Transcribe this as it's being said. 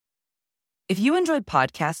If you enjoyed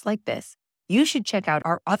podcasts like this, you should check out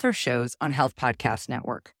our other shows on Health Podcast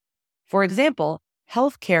Network. For example,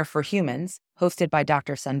 Healthcare for Humans, hosted by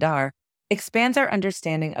Dr. Sundar, expands our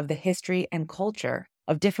understanding of the history and culture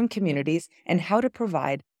of different communities and how to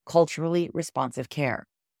provide culturally responsive care.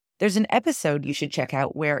 There's an episode you should check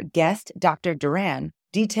out where guest Dr. Duran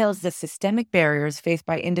details the systemic barriers faced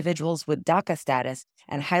by individuals with DACA status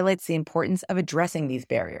and highlights the importance of addressing these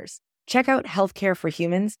barriers. Check out Healthcare for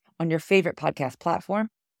Humans on your favorite podcast platform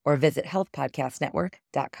or visit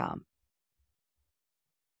healthpodcastnetwork.com.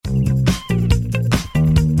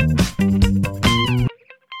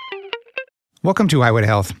 Welcome to Highway to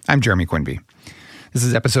Health. I'm Jeremy Quinby. This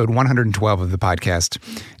is episode 112 of the podcast.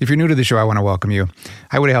 If you're new to the show, I want to welcome you.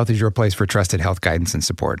 Highway to Health is your place for trusted health guidance and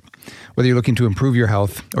support. Whether you're looking to improve your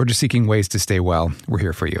health or just seeking ways to stay well, we're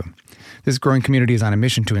here for you. This growing community is on a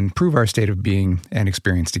mission to improve our state of being and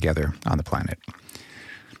experience together on the planet.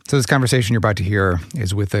 So this conversation you're about to hear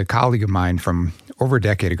is with a colleague of mine from over a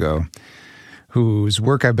decade ago whose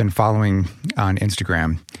work I've been following on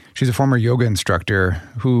Instagram. She's a former yoga instructor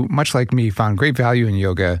who, much like me, found great value in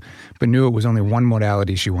yoga, but knew it was only one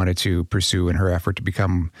modality she wanted to pursue in her effort to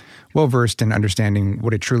become well-versed in understanding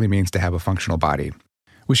what it truly means to have a functional body.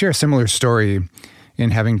 We share a similar story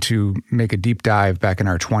in having to make a deep dive back in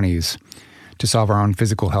our 20s to solve our own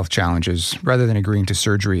physical health challenges rather than agreeing to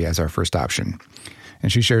surgery as our first option.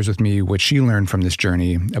 And she shares with me what she learned from this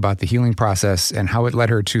journey about the healing process and how it led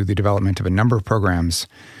her to the development of a number of programs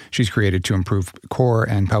she's created to improve core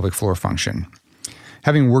and pelvic floor function.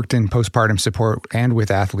 Having worked in postpartum support and with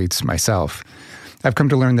athletes myself, I've come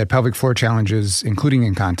to learn that pelvic floor challenges, including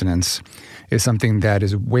incontinence, is something that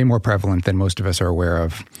is way more prevalent than most of us are aware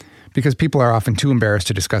of, because people are often too embarrassed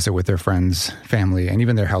to discuss it with their friends, family, and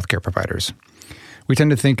even their healthcare providers. We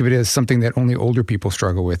tend to think of it as something that only older people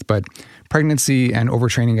struggle with, but pregnancy and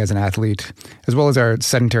overtraining as an athlete, as well as our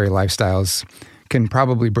sedentary lifestyles, can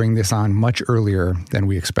probably bring this on much earlier than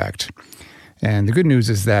we expect. And the good news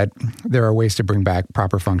is that there are ways to bring back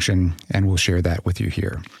proper function, and we'll share that with you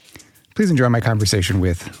here. Please enjoy my conversation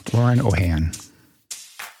with Lauren Ohayon.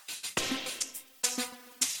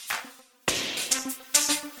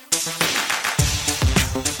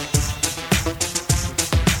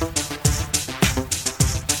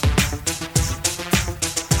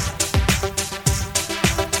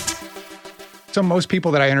 So most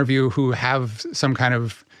people that I interview who have some kind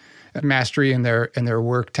of mastery in their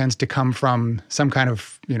work tends to come from some kind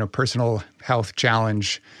of, personal health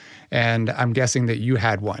challenge. And I'm guessing that you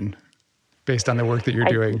had one based on the work that you're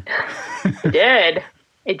doing. I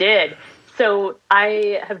did. So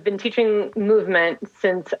I have been teaching movement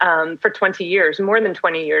since for 20 years, more than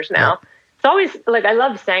 20 years now. Yeah. It's always I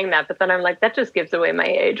love saying that, but then I'm like, that just gives away my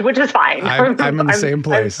age, which is fine. I'm in the same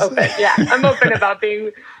place. I'm open. Yeah, I'm open about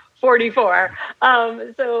being 44.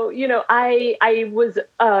 I was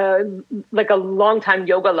a longtime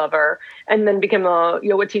yoga lover and then became a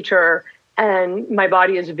yoga teacher, and my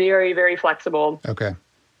body is very, very flexible. Okay.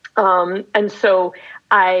 And so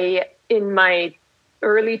in my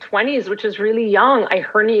early 20s, which is really young, I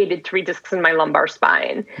herniated 3 discs in my lumbar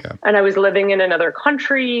spine. Yeah. And I was living in another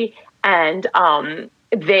country, and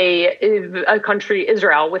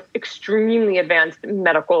Israel, with extremely advanced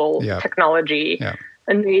medical technology. Yeah.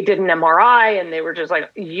 And they did an MRI, and they were just like,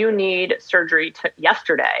 you need surgery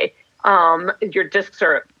yesterday. Your discs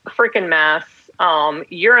are a freaking mess.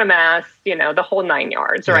 You're a mess, the whole 9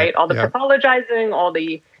 yards, right? All the pathologizing, all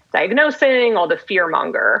the diagnosing, all the fear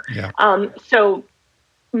monger. Yeah. So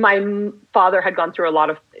my father had gone through a lot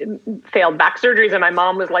of failed back surgeries, and my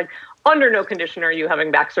mom was like, under no condition are you having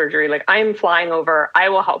back surgery. Like, I'm flying over. I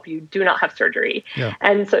will help you. Do not have surgery. Yeah.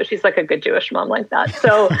 And so she's like a good Jewish mom like that.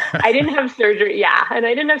 So I didn't have surgery. Yeah. And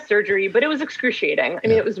I didn't have surgery, but it was excruciating. I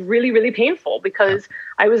mean, it was really, really painful because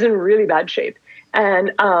I was in really bad shape.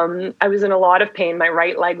 And I was in a lot of pain. My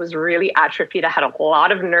right leg was really atrophied. I had a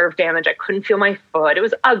lot of nerve damage. I couldn't feel my foot. It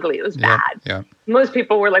was ugly. It was bad. Yeah. Most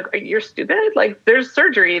people were like, you're stupid. Like, there's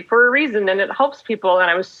surgery for a reason, and it helps people.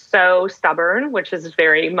 And I was so stubborn, which is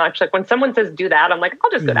very much like when someone says do that, I'm like,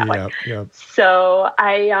 I'll just go that way. Yeah. So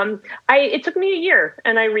it took me a year,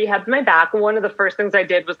 and I rehabbed my back. One of the first things I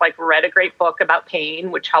did was read a great book about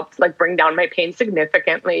pain, which helped bring down my pain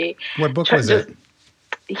significantly. What book was it?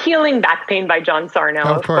 Healing Back Pain by John Sarno,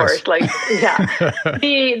 of course.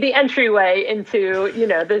 The entryway into,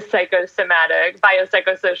 the psychosomatic,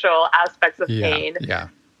 biopsychosocial aspects of pain. Yeah.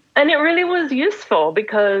 And it really was useful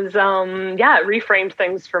because, it reframed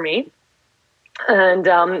things for me. And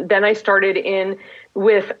then I started in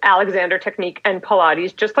with Alexander technique and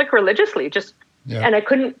Pilates, just religiously, and I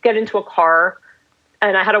couldn't get into a car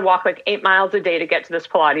and I had to walk like 8 miles a day to get to this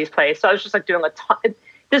Pilates place. So I was just like doing a ton.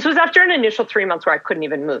 This was after an initial 3 months where I couldn't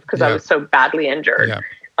even move because I was so badly injured. Yeah.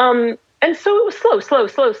 And so it was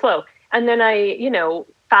slow. And then I,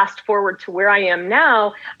 fast forward to where I am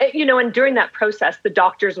now, and during that process, the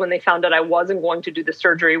doctors, when they found out I wasn't going to do the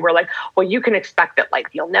surgery, were like, well, you can expect that, like,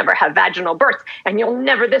 you'll never have vaginal birth, and you'll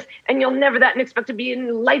never this, and you'll never that, and expect to be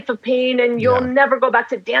in life of pain, and you'll never go back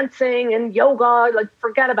to dancing and yoga. Like,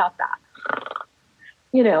 forget about that.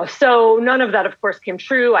 So none of that, of course, came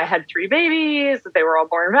true. I had 3 babies. They were all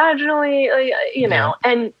born vaginally,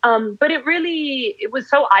 and, but it was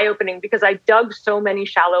so eye-opening because I dug so many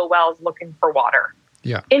shallow wells looking for water.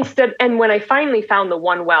 Yeah. And when I finally found the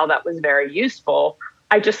one well that was very useful,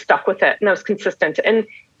 I just stuck with it and I was consistent. And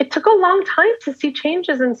it took a long time to see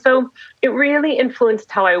changes. And so it really influenced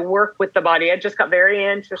how I work with the body. I just got very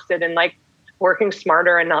interested in like working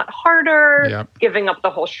smarter and not harder, giving up the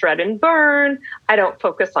whole shred and burn. I don't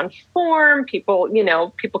focus on form. People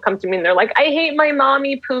come to me and they're like, I hate my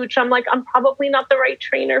mommy pooch. I'm like, I'm probably not the right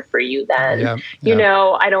trainer for you then.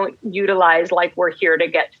 I don't utilize like we're here to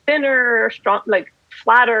get thinner, strong, like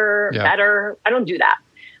flatter, better. I don't do that.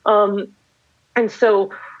 And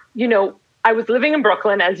so, I was living in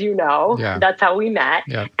Brooklyn, as you know, that's how we met.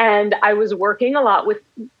 Yeah. And I was working a lot with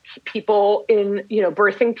people in,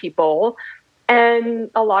 birthing people. And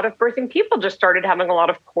a lot of birthing people just started having a lot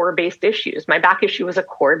of core-based issues. My back issue was a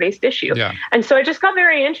core-based issue. Yeah. And so I just got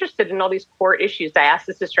very interested in all these core issues: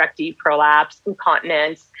 diastasis, hysterectomy, prolapse,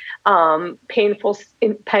 incontinence,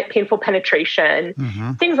 painful penetration,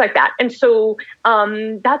 things like that. And so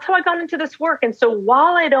that's how I got into this work. And so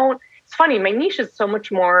while it's funny, my niche is so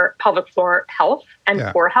much more pelvic floor health and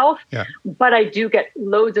core health, but I do get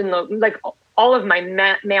loads and loads, like all of my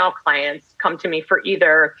male clients come to me for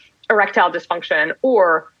either erectile dysfunction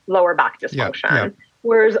or lower back dysfunction.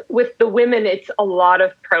 Whereas with the women, it's a lot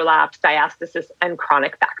of prolapse, diastasis, and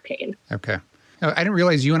chronic back pain. Okay. I didn't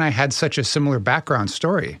realize you and I had such a similar background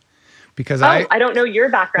story. Because I don't know your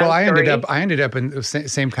background story. I ended up in the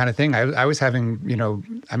same kind of thing. I was having,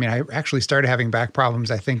 I actually started having back problems,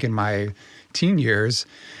 I think, in my teen years.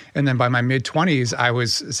 And then by my mid-20s,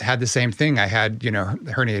 I had the same thing. I had,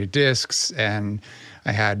 herniated discs, and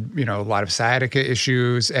I had, a lot of sciatica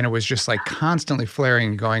issues, and it was just like constantly flaring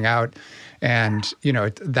and going out. And,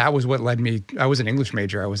 that was what led me. I was an English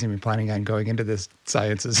major. I wasn't even planning on going into the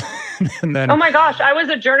sciences. And then, oh my gosh, I was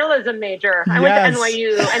a journalism major. I went to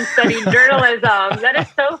NYU and studied journalism. That is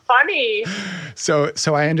so funny.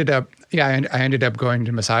 So I ended up, I ended up going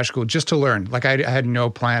to massage school just to learn. Like I had no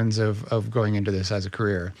plans of going into this as a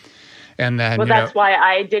career. And then, that's why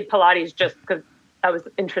I did Pilates, just because I was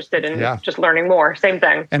interested in just learning more. Same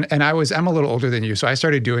thing. And I'm a little older than you. So I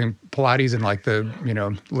started doing Pilates in like the,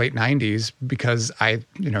 late 90s because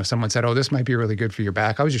someone said, oh, this might be really good for your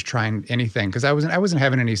back. I was just trying anything because I wasn't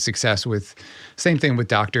having any success with, same thing with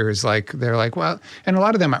doctors. Like they're like, well, and a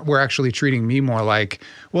lot of them were actually treating me more like,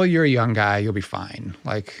 well, you're a young guy, you'll be fine.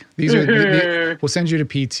 Like these are, we'll send you to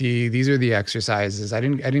PT. These are the exercises. I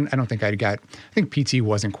don't think I think PT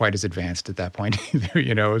wasn't quite as advanced at that point either.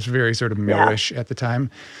 It was very sort of millish at the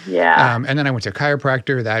time. Yeah. And then I went to a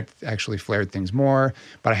chiropractor. That actually flared things more.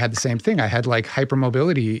 But I had the same thing. I had like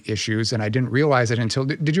hypermobility issues, and I didn't realize it until.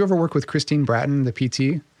 Did you ever work with Christine Bratton, the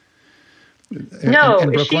PT? No.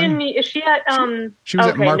 In Brooklyn? Is she at? She was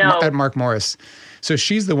at Mark Morris. So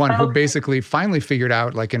she's the one who basically finally figured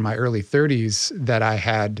out, like in my early 30s, that I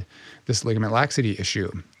had this ligament laxity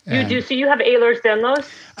issue. You do? So you have Ehlers-Danlos?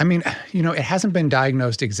 I mean, it hasn't been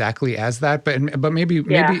diagnosed exactly as that, but maybe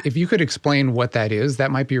if you could explain what that is,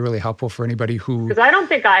 that might be really helpful for anybody who... Because I don't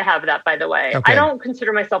think I have that, by the way. Okay. I don't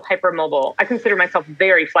consider myself hypermobile. I consider myself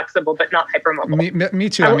very flexible, but not hypermobile. Me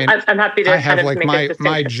too. I'm happy to kind of make this distinction.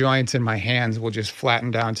 My joints and my hands will just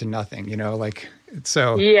flatten down to nothing, like...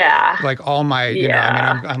 So like all my,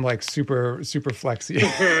 I'm like super flexy,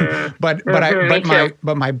 but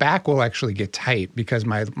my back will actually get tight because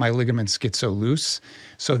my ligaments get so loose.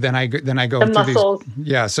 So then I go through muscles.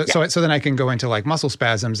 These, so then I can go into like muscle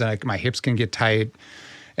spasms, and my hips can get tight,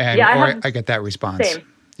 and I get that response. Same.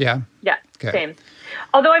 Yeah. Yeah. Okay. Same.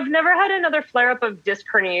 Although I've never had another flare-up of disc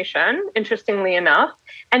herniation, interestingly enough.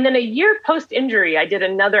 And then a year post-injury, I did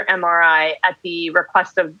another MRI at the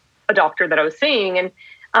request of a doctor that I was seeing, and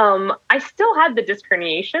I still had the disc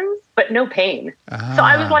herniations, but no pain. So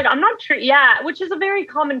I was like, I'm not sure. Yeah, which is a very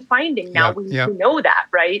common finding now. We know that,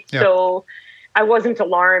 right? Yep. So I wasn't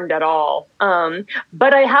alarmed at all.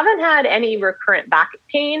 But I haven't had any recurrent back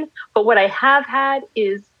pain. But what I have had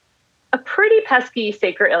is a pretty pesky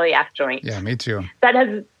sacroiliac joint. Yeah, me too. That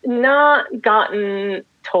has not gotten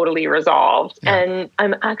totally resolved. Yeah. And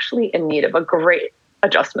I'm actually in need of a great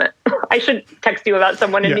adjustment. I should text you about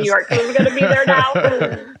someone in New York who's going to be there now.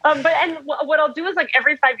 What I'll do is like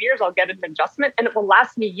every 5 years, I'll get an adjustment and it will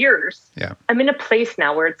last me years. Yeah. I'm in a place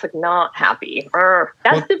now where it's like not happy.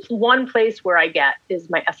 That's the one place where I get is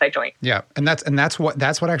my SI joint. Yeah. And that's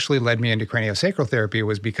what actually led me into craniosacral therapy,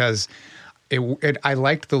 was because I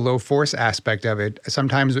liked the low force aspect of it.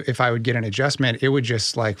 Sometimes if I would get an adjustment, it would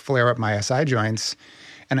just like flare up my SI joints.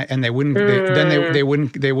 And they wouldn't,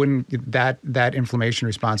 they wouldn't, that inflammation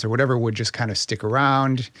response or whatever would just kind of stick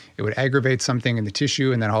around. It would aggravate something in the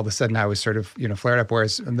tissue. And then all of a sudden I was sort of, flared up.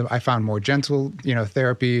 Whereas I found more gentle,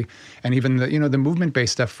 therapy, and even the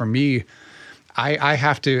movement-based stuff for me, I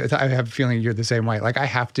have a feeling you're the same way. Like I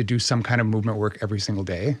have to do some kind of movement work every single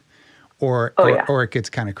day or it gets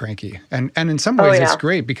kind of cranky. And in some ways it's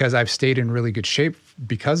great because I've stayed in really good shape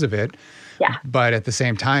because of it. Yeah. But at the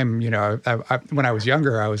same time, when I was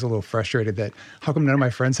younger, I was a little frustrated that how come none of my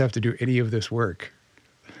friends have to do any of this work?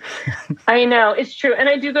 I know, it's true. And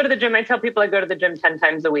I do go to the gym. I tell people I go to the gym 10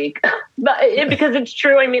 times a week because it's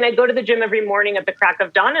true. I mean, I go to the gym every morning at the crack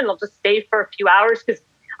of dawn and I'll just stay for a few hours because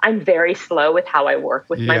I'm very slow with how I work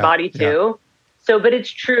with my body too. Yeah. So, but it's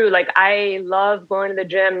true. Like I love going to the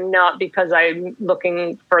gym, not because I'm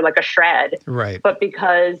looking for like a shred, right, but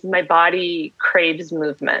because my body craves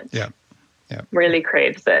movement. Yeah. Really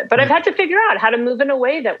craves it. But I've had to figure out how to move in a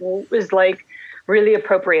way that is like really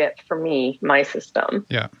appropriate for me, my system.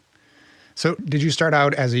 Yeah. So did you start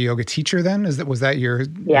out as a yoga teacher then? Was that your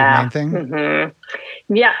main thing?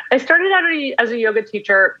 Mm-hmm. Yeah. I started out as a yoga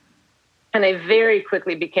teacher and I very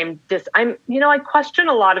quickly became I question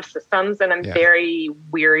a lot of systems and I'm very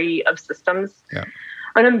weary of systems. Yeah.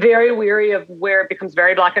 And I'm very weary of where it becomes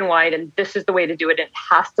very black and white and this is the way to do it. It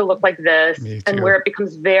has to look like this. And where it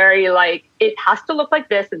becomes very like, it has to look like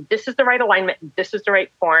this and this is the right alignment and this is the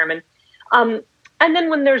right form. And then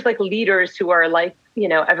when there's like leaders who are like,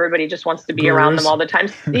 everybody just wants to be around them all the time.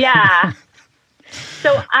 Yeah.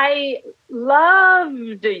 So I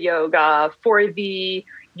loved yoga for the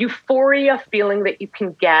euphoria feeling that you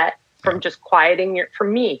can get from just quieting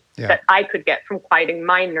that I could get from quieting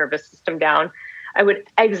my nervous system down. I would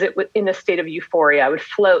exit in a state of euphoria. I would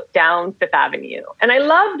float down Fifth Avenue. And I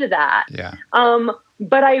loved that. Yeah.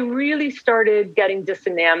 But I really started getting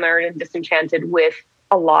disenamored and disenchanted with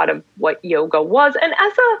a lot of what yoga was. And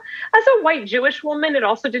as a white Jewish woman, it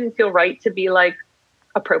also didn't feel right to be like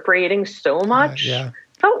appropriating so much.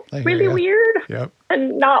 Felt really weird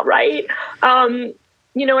and not right. And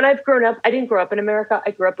I've grown up, I didn't grow up in America.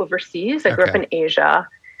 I grew up overseas. I grew up in Asia.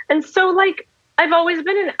 And so like, I've always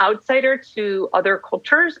been an outsider to other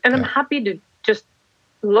cultures, and I'm happy to just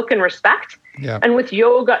look and respect. Yeah. And with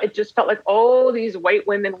yoga, it just felt like all these white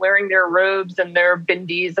women wearing their robes and their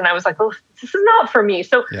bindis. And I was like, oh, this is not for me.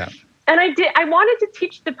 So, and I wanted to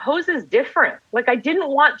teach the poses different. Like I didn't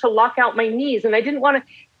want to lock out my knees and I didn't want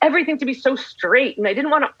everything to be so straight and I didn't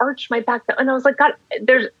want to arch my back. And I was like, God,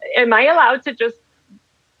 am I allowed to just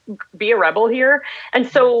be a rebel here? And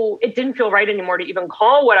so it didn't feel right anymore to even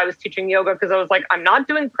call what I was teaching yoga because I was like, I'm not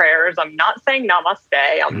doing prayers. I'm not saying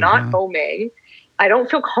namaste. I'm not homing. I don't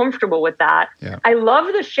feel comfortable with that. Yeah. I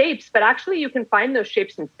love the shapes, but actually you can find those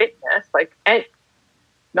shapes in fitness. Like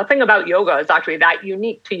nothing about yoga is actually that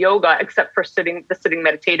unique to yoga except for the sitting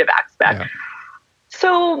meditative aspect. Yeah.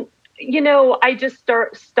 So, I just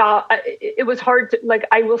stopped. It was hard to, like,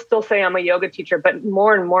 I will still say I'm a yoga teacher, but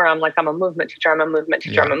more and more I'm like, I'm a movement teacher. I'm a movement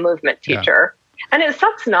teacher. I'm a movement teacher. And it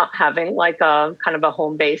sucks not having like a kind of a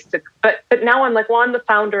home base. But now I'm like, well, I'm the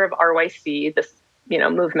founder of RYC, this,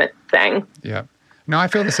 movement thing. Yeah. No, I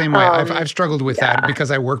feel the same way. I've struggled with that because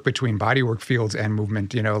I work between bodywork fields and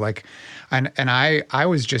movement, and I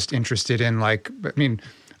was just interested in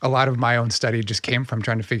a lot of my own study just came from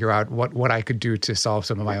trying to figure out what I could do to solve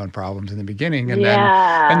some of my own problems in the beginning. And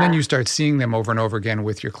then you start seeing them over and over again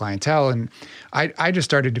with your clientele. And I just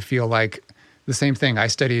started to feel like the same thing. I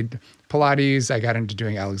studied Pilates. I got into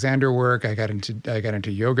doing Alexander work. I got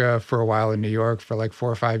into yoga for a while in New York for like 4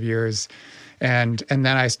 or 5 years. And then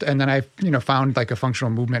I found like a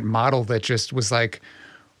functional movement model that just was like,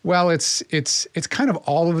 well, it's kind of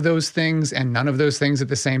all of those things and none of those things at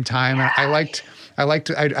the same time. Yes.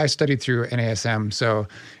 I studied through NASM, so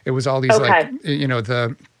it was all these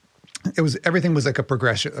everything was like a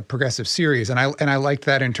progressive series, and I liked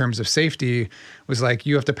that in terms of safety. Was like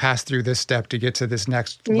you have to pass through this step to get to this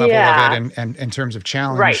next level of it, and in terms of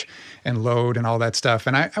challenge and load and all that stuff.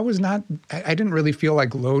 And I didn't really feel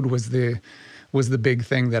like load was the big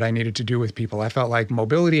thing that I needed to do with people. I felt like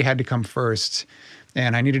mobility had to come first.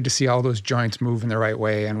 And I needed to see all those joints move in the right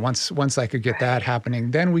way. And once I could get that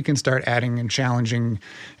happening, then we can start adding and challenging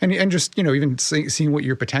and just, even seeing what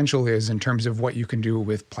your potential is in terms of what you can do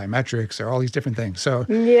with plyometrics or all these different things. So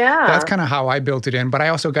that's kind of how I built it in. But I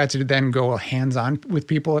also got to then go hands-on with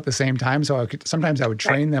people at the same time. So sometimes I would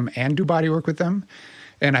train them and do body work with them.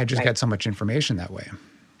 And I just got so much information that way.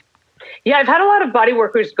 Yeah, I've had a lot of body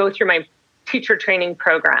workers go through my teacher training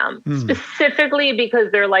program, specifically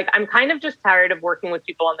because they're like, I'm kind of just tired of working with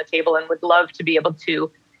people on the table and would love to be able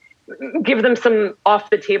to give them some off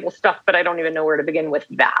the table stuff, but I don't even know where to begin with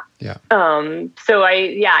that. Yeah. So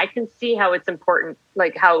I can see how it's important,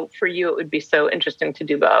 like how for you it would be so interesting to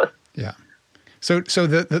do both. Yeah. So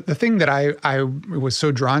the thing that I was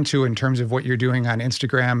so drawn to in terms of what you're doing on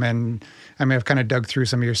Instagram, and I mean, I've kind of dug through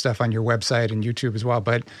some of your stuff on your website and YouTube as well,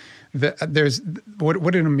 but there's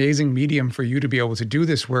what an amazing medium for you to be able to do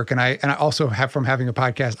this work. And I also have, from having a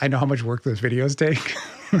podcast, I know how much work those videos take.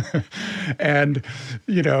 And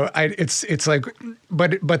it's like,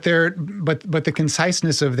 but the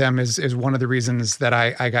conciseness of them is one of the reasons that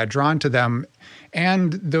I got drawn to them.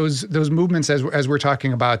 And those movements, as we're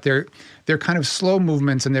talking about, they're kind of slow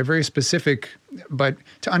movements and they're very specific. But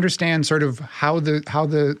to understand sort of how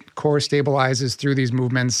the core stabilizes through these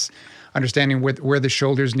movements, understanding where the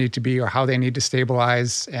shoulders need to be or how they need to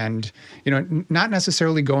stabilize, and not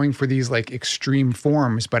necessarily going for these like extreme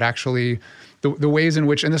forms, but actually the ways in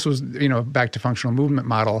which, and this was back to functional movement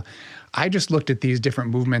model, I just looked at these different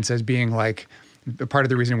movements as being like part of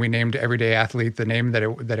the reason we named Everyday Athlete the name that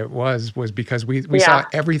it was because we saw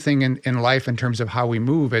everything in life in terms of how we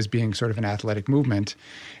move as being sort of an athletic movement,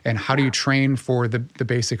 and how do you train for the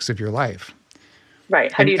basics of your life. Right.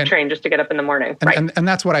 How do you train just to get up in the morning? Right. And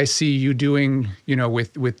that's what I see you doing,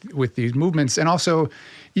 with these movements. And also,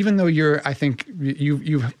 even though I think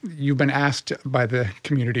you've been asked by the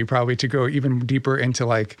community probably to go even deeper into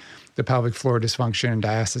like the pelvic floor dysfunction,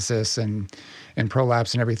 diastasis, and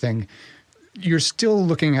prolapse and everything, you're still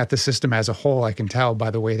looking at the system as a whole. I can tell by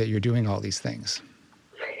the way that you're doing all these things.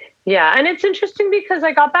 Yeah, and it's interesting because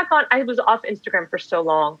I was off Instagram for so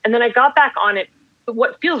long, and then I got back on it.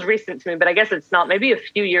 What feels recent to me, but I guess it's not, maybe a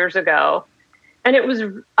few years ago. And it was,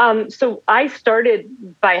 so I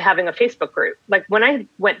started by having a Facebook group. Like when I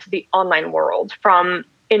went to the online world from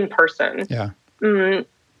in person, and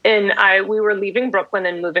we were leaving Brooklyn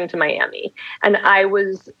and moving to Miami. And I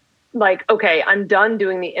was like, okay, I'm done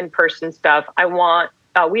doing the in-person stuff.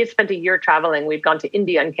 We had spent a year traveling. We'd gone to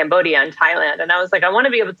India and Cambodia and Thailand. And I was like, I want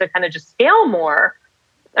to be able to kind of just scale more.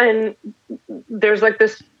 And there's like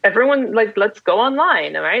this, everyone like, let's go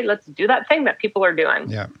online. All right. Let's do that thing that people are doing.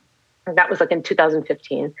 Yeah. And that was like in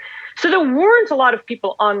 2015. So there weren't a lot of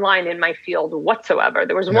people online in my field whatsoever.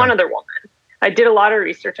 There was one other woman. I did a lot of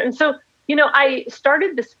research. And so, I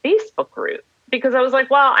started this Facebook group because I was like,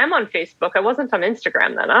 wow, I'm on Facebook. I wasn't on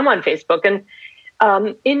Instagram then. I'm on Facebook.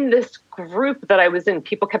 And in this group that I was in,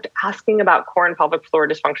 people kept asking about core and pelvic floor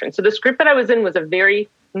dysfunction. So this group that I was in was a very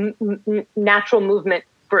natural movement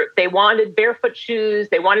group. They wanted barefoot shoes.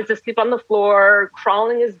 They wanted to sleep on the floor.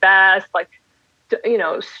 Crawling is best. Like,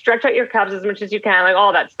 stretch out your calves as much as you can, like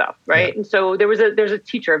all that stuff. Right. Yeah. And so there's a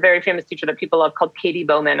teacher, a very famous teacher that people love called Katie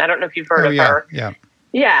Bowman. I don't know if you've heard of her. Yeah.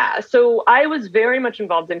 Yeah. So I was very much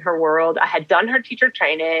involved in her world. I had done her teacher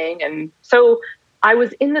training. And so I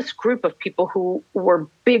was in this group of people who were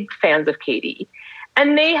big fans of Katie.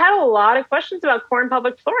 And they had a lot of questions about core and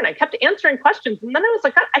pelvic floor. And I kept answering questions. And then I was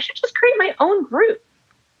like, God, I should just create my own group.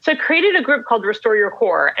 So I created a group called Restore Your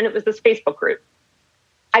Core. And it was this Facebook group.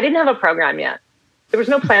 I didn't have a program yet. There was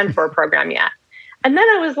no plan for a program yet. And then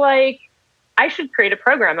I was like, I should create a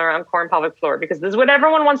program around core and pelvic floor because this is what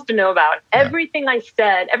everyone wants to know about. Yeah. Everything I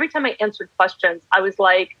said, every time I answered questions, I was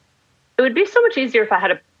like, it would be so much easier if I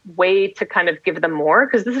had a way to kind of give them more,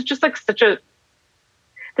 because this is just like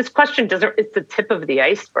this question it's the tip of the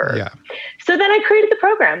iceberg. Yeah. So then I created the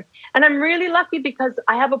program, and I'm really lucky because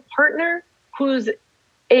I have a partner who's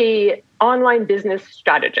a online business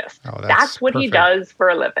strategist. Oh, that's what perfect. He does for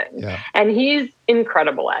a living. Yeah. And he's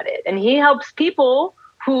incredible at it. And he helps people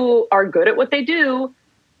who are good at what they do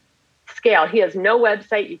scale. He has no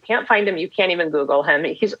website. You can't find him. You can't even Google him.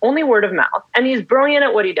 He's only word of mouth, and he's brilliant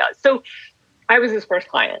at what he does. So I was his first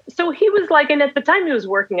client. So he was like, and at the time he was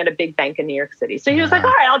working at a big bank in New York City. So he was like,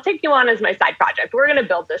 all right, I'll take you on as my side project. We're going to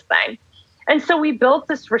build this thing. And so we built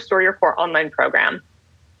this Restore Your Core online program.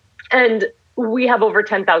 And we have over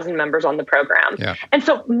 10,000 members on the program. Yeah. And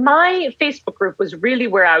so my Facebook group was really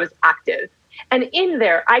where I was active. And in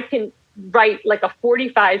there, I can write like a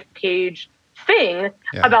 45-page thing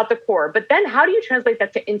about the core. But then how do you translate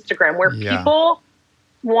that to Instagram where people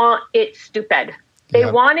want it stupid? They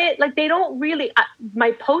want it, like they don't really,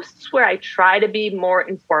 my posts where I try to be more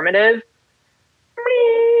informative,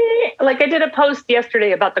 like I did a post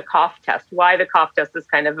yesterday about the cough test, why the cough test is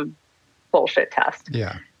kind of a bullshit test.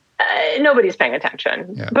 Yeah. Nobody's paying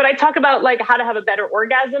attention. Yeah. But I talk about like how to have a better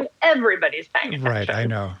orgasm. Everybody's paying attention. Right. I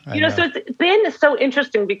know. So it's been so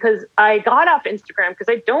interesting because I got off Instagram because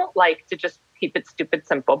I don't like to just keep it stupid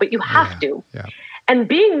simple, but you have to. Yeah. And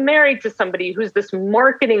being married to somebody who's this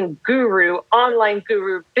marketing guru, online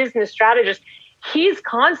guru, business strategist, he's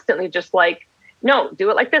constantly just like, no,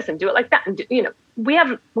 do it like this and do it like that. And we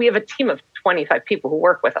have a team of 25 people who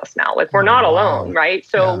work with us now. Like we're not alone, right?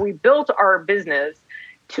 So we built our business.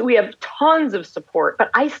 We have tons of support, but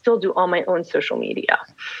I still do all my own social media.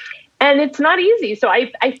 And it's not easy. So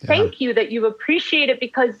I thank you that you appreciate it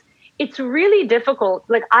because it's really difficult.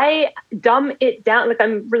 Like I dumb it down. Like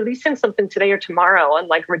I'm releasing something today or tomorrow on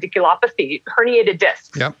like radiculopathy, herniated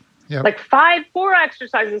discs. Yep. Like 4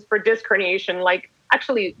 exercises for disc herniation. Like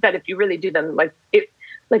actually that if you really do them, like it,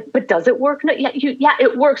 like, but does it work? No,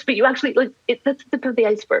 it works. But you actually that's the tip of the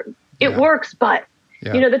iceberg. It works, but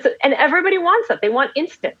and everybody wants that. They want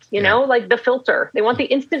instant, like the filter. They want the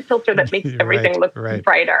instant filter that makes everything look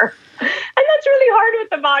brighter. And that's really hard with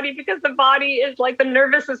the body because the body is like the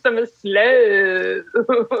nervous system is slow.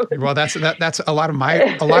 Well, that's a lot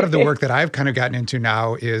of the work that I've kind of gotten into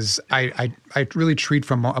now is I really treat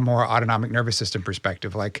from a more autonomic nervous system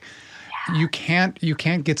perspective. Like you can't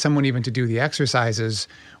get someone even to do the exercises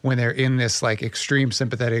when they're in this like extreme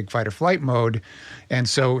sympathetic fight or flight mode. And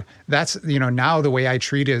so that's, now the way I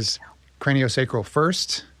treat is craniosacral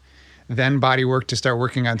first, then body work to start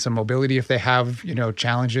working on some mobility if they have,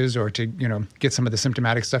 challenges or to, get some of the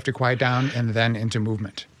symptomatic stuff to quiet down, and then into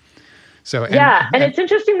movement. So, and it's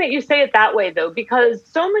interesting that you say it that way though, because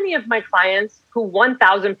so many of my clients who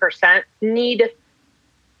 1000% need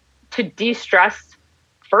to de-stress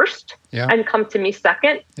first and come to me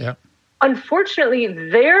second. Yeah. Unfortunately,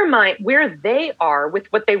 their mind, where they are with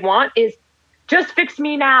what they want is just fix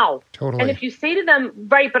me now. Totally. And if you say to them,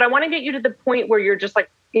 right, but I want to get you to the point where you're just like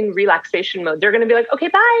in relaxation mode, they're going to be like, okay,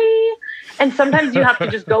 bye. And sometimes you have to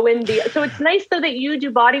just go in so it's nice though that you do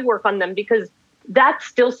body work on them because that's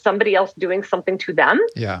still somebody else doing something to them.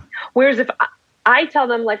 Yeah. Whereas if I tell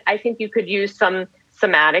them like, I think you could use some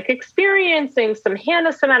somatic experiencing, some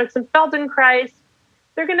Hannah somatic, some Feldenkrais,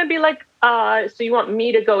 they're going to be like, so you want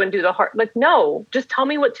me to go and do the heart? Like, no, just tell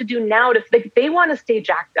me what to do now. They want to stay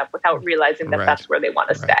jacked up without realizing that that's where they want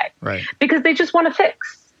to stay. Right. Because they just want to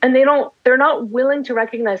fix. And they're not willing to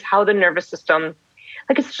recognize how the nervous system,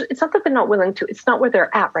 like it's not that they're not willing to, it's not where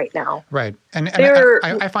they're at right now. Right. And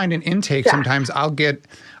I find in intake, sometimes I'll get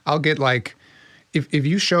like, if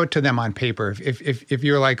you show it to them on paper, if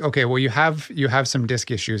you're like, okay, well, you have some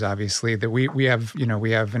disc issues, obviously, that we have an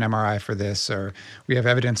MRI for this, or we have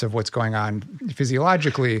evidence of what's going on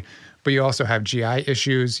physiologically, but you also have GI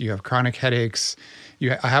issues, you have chronic headaches,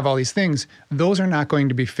 I have all these things. Those are not going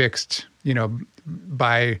to be fixed,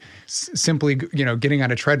 by simply, getting on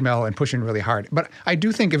a treadmill and pushing really hard. But I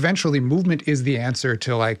do think eventually movement is the answer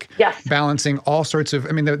to like balancing all sorts of,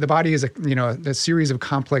 the body is a series of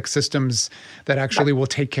complex systems that actually will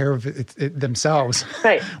take care of it themselves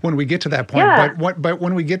when we get to that point. Yeah. But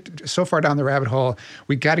when we get so far down the rabbit hole,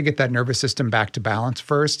 we got to get that nervous system back to balance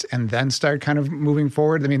first and then start kind of moving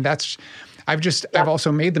forward. I've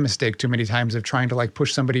also made the mistake too many times of trying to like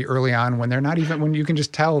push somebody early on when they're not even, when you can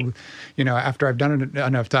just tell, after I've done it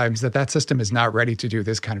enough times that system is not ready to do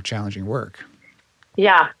this kind of challenging work.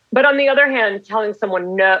 Yeah. But on the other hand, telling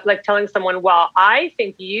someone, well, I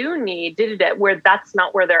think you need it where that's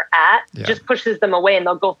not where they're at, just pushes them away and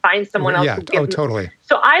they'll go find someone else. Yeah. Totally.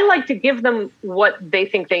 So I like to give them what they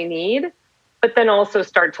think they need, but then also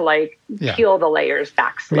start to like peel the layers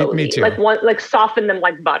back slowly. Me too. Like soften them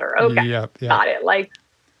like butter. Okay, got it. Like,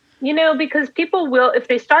 because people will, if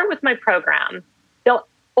they start with my program, they'll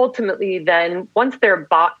ultimately then, once they're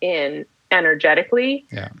bought in energetically,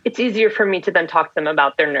 it's easier for me to then talk to them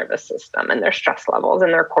about their nervous system and their stress levels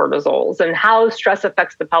and their cortisols and how stress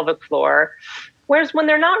affects the pelvic floor. Whereas when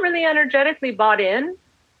they're not really energetically bought in,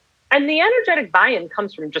 and the energetic buy-in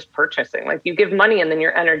comes from just purchasing. Like you give money and then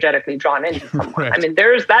you're energetically drawn into someone. Right.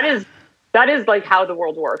 That is like how the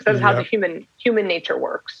world works. That is how the human nature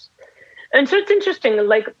works. And so it's interesting.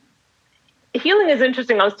 Like healing is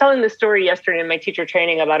interesting. I was telling this story yesterday in my teacher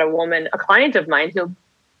training about a client of mine who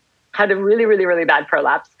had a really, really, really bad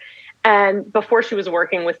prolapse. And before she was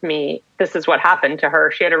working with me, this is what happened to her.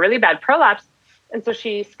 She had a really bad prolapse. And so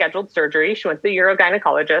she scheduled surgery. She went to the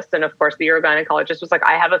urogynecologist. And of course, the urogynecologist was like,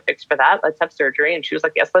 I have a fix for that. Let's have surgery. And she was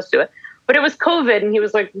like, yes, let's do it. but it was COVID. And he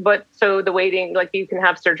was like, but so the waiting, like you can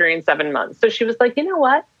have surgery in 7 months. So she was like, you know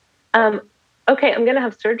what? Okay, I'm going to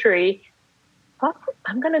have surgery.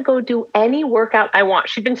 I'm going to go do any workout I want.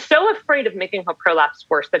 She'd been so afraid of making her prolapse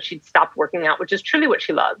worse that she'd stopped working out, which is truly what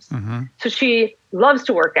she loves. Mm-hmm. So she loves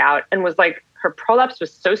to work out and was like, her prolapse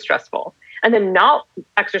was so stressful. And then not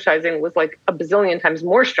exercising was like a bazillion times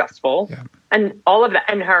more stressful. Yeah. And all of that.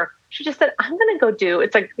 And she just said, I'm going to go do,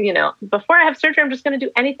 it's like, before I have surgery, I'm just going to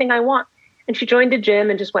do anything I want. And she joined a gym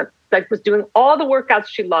and just was doing all the workouts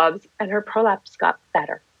she loves. And her prolapse got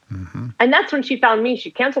better. Mm-hmm. And that's when she found me.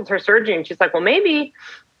 She canceled her surgery and she's like, well, maybe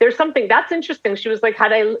there's something that's interesting. She was like,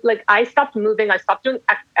 I stopped moving. I stopped doing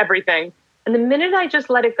everything. And the minute I just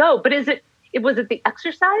let it go, but was it the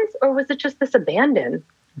exercise or was it just this abandon?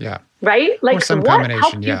 Yeah. Right? Like what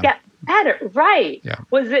helped you get better? Right. Yeah.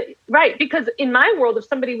 Was it right? Because in my world, if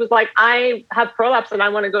somebody was like, I have prolapse and I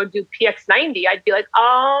want to go do PX90, I'd be like,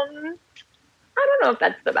 I don't know if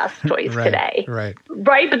that's the best choice today. Right.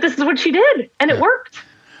 Right. But this is what she did and it worked.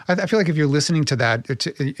 I feel like if you're listening to that,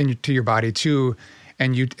 to your body too,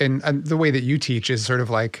 and the way that you teach is sort of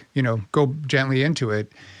like, go gently into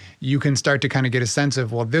it, you can start to kind of get a sense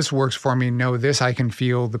of, well, this works for me. No, this I can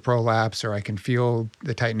feel the prolapse or I can feel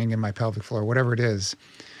the tightening in my pelvic floor, whatever it is.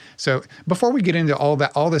 So before we get into all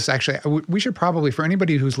this, actually, we should probably, for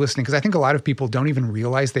anybody who's listening, because I think a lot of people don't even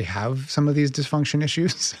realize they have some of these dysfunction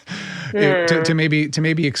issues, to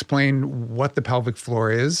maybe explain what the pelvic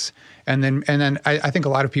floor is, and then I think a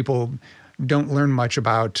lot of people don't learn much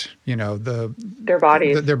about their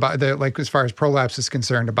bodies, like as far as prolapse is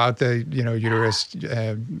concerned, about the uterus,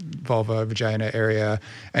 vulva, vagina area,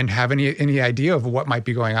 and have any idea of what might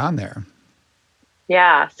be going on there.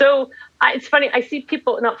 Yeah. So it's funny. I see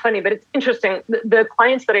people, not funny, but it's interesting. The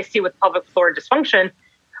clients that I see with pelvic floor dysfunction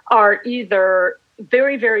are either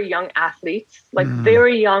very, very young athletes, like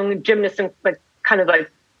very young gymnasts, and like kind of like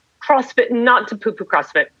CrossFit, not to poo-poo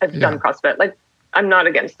CrossFit. I've done CrossFit. Like I'm not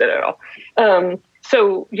against it at all.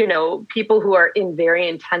 So, people who are in very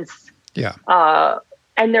intense,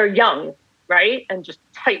 and they're young, right? And just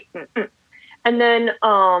tight. And then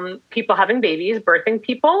people having babies, birthing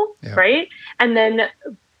people, right? And then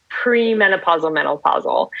premenopausal,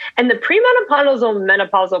 menopausal. And the premenopausal,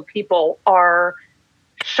 menopausal people are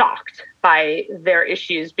shocked by their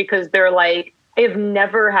issues because they're like, I've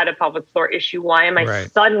never had a pelvic floor issue. Why am I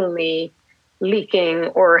suddenly leaking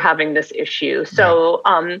or having this issue? So,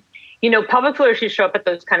 pelvic floor issues show up at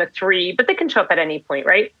those kind of 3, but they can show up at any point,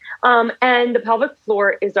 right? And the pelvic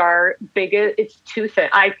floor is our biggest, it's 2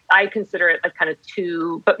 things. I consider it like kind of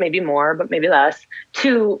 2, but maybe more, but maybe less,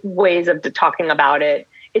 2 ways of talking about it.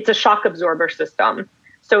 It's a shock absorber system.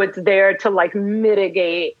 So it's there to like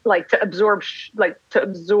mitigate, like to absorb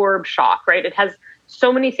shock, right? It has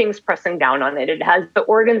so many things pressing down on it. It has the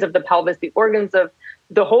organs of the pelvis, the organs of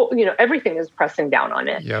the whole, everything is pressing down on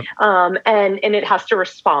it. Yep. And it has to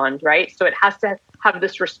respond, right? So it has to have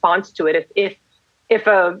this response to it. If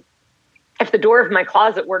the door of my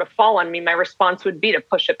closet were to fall on me, my response would be to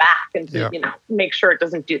push it back and to, make sure it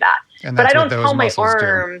doesn't do that. But I don't tell my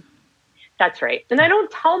arm. That's right. And I don't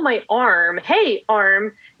tell my arm, hey,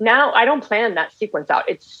 arm, now I don't plan that sequence out.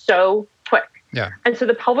 It's so quick. Yeah. And so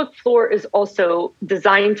the pelvic floor is also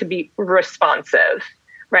designed to be responsive,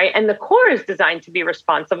 right? And the core is designed to be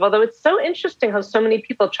responsive, although it's so interesting how so many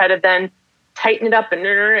people try to then tighten it up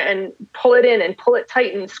and pull it in and pull it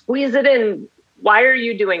tight and squeeze it in. Why are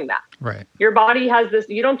you doing that? Right. Your body has this.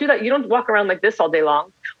 You don't do that. You don't walk around like this all day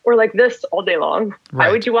long or like this all day long. Right.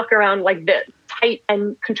 Why would you walk around like this, tight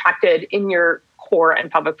and contracted in your core and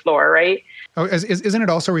pelvic floor, right? Oh, isn't it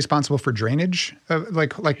also responsible for drainage,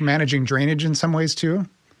 like managing drainage in some ways too?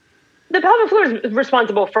 The pelvic floor is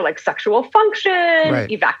responsible for like sexual function,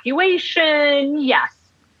 evacuation. Yes.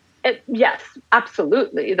 Yes,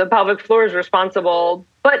 absolutely. The pelvic floor is responsible,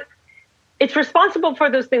 but it's responsible for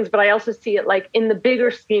those things. But I also see it like in the bigger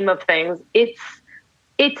scheme of things,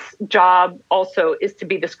 its job also is to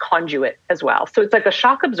be this conduit as well. So it's like a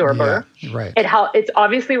shock absorber. Yeah, right. It's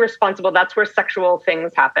obviously responsible. That's where sexual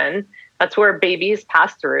things happen. That's where babies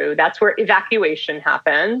pass through. That's where evacuation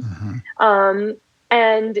happens. Mm-hmm.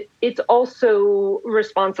 And it's also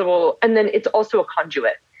responsible. And then it's also a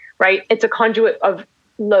conduit, right? It's a conduit of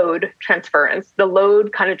load transference. The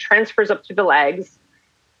load kind of transfers up to the legs.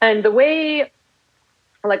 And the way,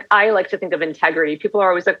 like, I like to think of integrity, people are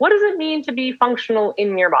always like, what does it mean to be functional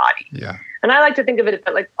in your body? Yeah. And I like to think of it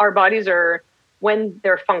that like our bodies are, when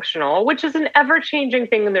they're functional, which is an ever-changing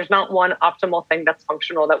thing, and there's not one optimal thing that's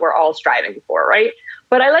functional that we're all striving for, right?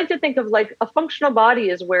 But I like to think of like a functional body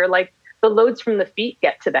is where like the loads from the feet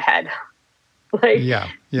get to the head, Like,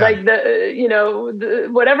 like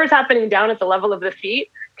whatever's happening down at the level of the feet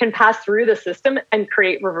can pass through the system and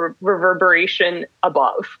create reverberation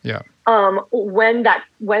above. Yeah. When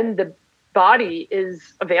the body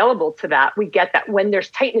is available to that, we get that. When there's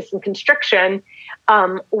tightness and constriction,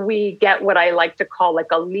 we get what I like to call like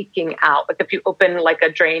a leaking out. Like if you open like a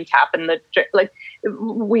drain tap and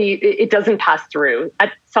it doesn't pass through.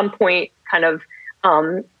 At some point, kind of,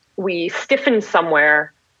 we stiffen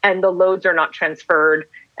somewhere and the loads are not transferred,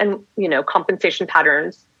 and compensation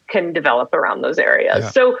patterns can develop around those areas. Yeah.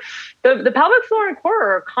 So the pelvic floor and core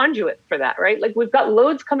are a conduit for that, right? Like we've got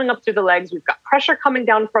loads coming up through the legs, we've got pressure coming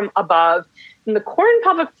down from above, and the core and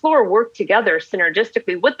pelvic floor work together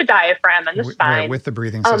synergistically with the diaphragm and the spine. Right, with the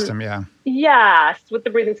breathing system, Yes, with the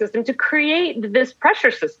breathing system to create this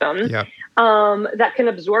pressure system that can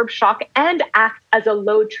absorb shock and act as a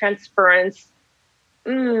load transference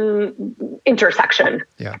intersection.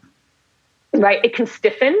 Yeah. Right? It can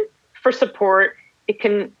stiffen for support. It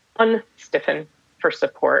can unstiffen for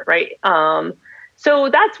support, right? So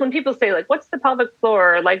that's when people say, like, what's the pelvic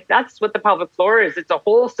floor? Like, that's what the pelvic floor is. It's a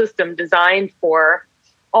whole system designed for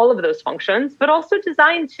all of those functions, but also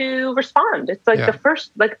designed to respond. It's like the first,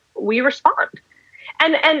 like, we respond.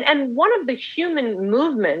 And one of the human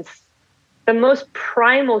movements, the most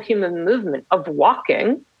primal human movement of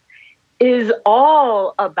walking, is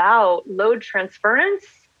all about load transference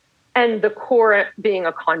and the core being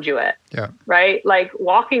a conduit, right? Like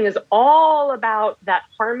walking is all about that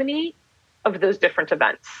harmony of those different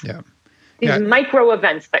events. Yeah. These micro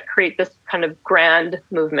events that create this kind of grand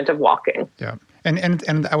movement of walking. Yeah. And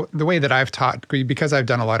the way that I've taught, because I've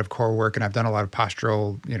done a lot of core work and I've done a lot of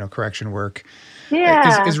postural, correction work,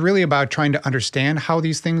 is really about trying to understand how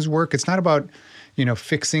these things work. It's not about,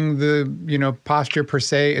 fixing the, posture per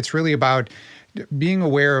se. It's really about being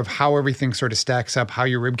aware of how everything sort of stacks up, how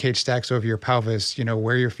your rib cage stacks over your pelvis,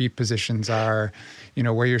 where your feet positions are,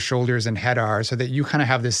 where your shoulders and head are, so that you kind of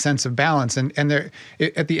have this sense of balance. And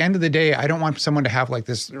at the end of the day, I don't want someone to have like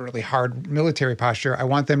this really hard military posture. I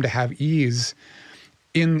want them to have ease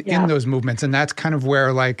in those movements. And that's kind of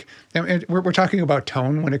where, like, we're talking about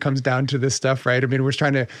tone when it comes down to this stuff, right? I mean, we're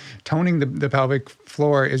trying to, toning the pelvic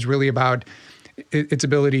floor is really about its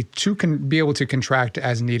ability to be able to contract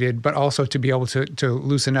as needed, but also to be able to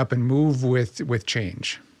loosen up and move with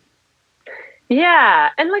change. Yeah.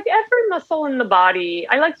 And like every muscle in the body,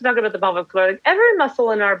 I like to talk about the pelvic floor, like every muscle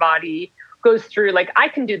in our body goes through, like, I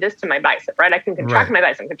can do this to my bicep, right? I can contract my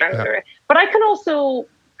bicep, contract it, but I can also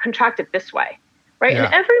contract it this way, right?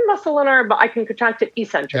 And every muscle in our body, I can contract it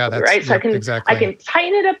eccentrically, right? So I can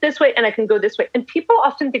tighten it up this way and I can go this way. And people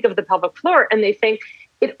often think of the pelvic floor and they think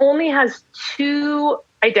it only has two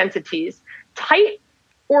identities, tight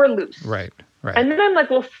or loose. Right. And then I'm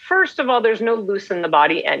like, well, first of all, there's no loose in the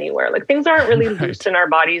body anywhere. Like things aren't really loose in our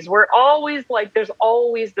bodies. We're always like, there's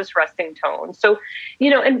always this resting tone. So,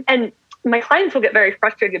 and my clients will get very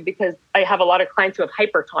frustrated because I have a lot of clients who have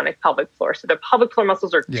hypertonic pelvic floor. So their pelvic floor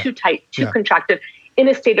muscles are too tight, too contracted, in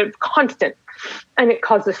a state of constant. And it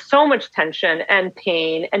causes so much tension and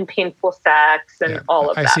pain and painful sex and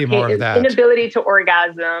all of that. I see more of that. Inability to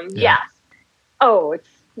orgasm. Yes. Oh, it's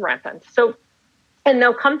rampant. So, and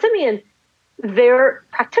they'll come to me and their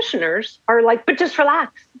practitioners are like, but just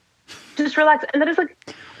relax. Just relax. And that is like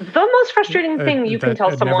the most frustrating thing you can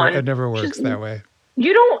tell someone. It never works that way.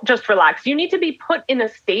 You don't just relax. You need to be put in a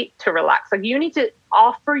state to relax. Like you need to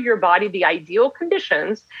offer your body the ideal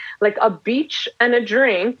conditions, like a beach and a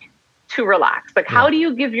drink, to relax. Like how do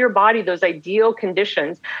you give your body those ideal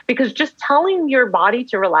conditions? Because just telling your body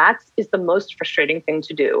to relax is the most frustrating thing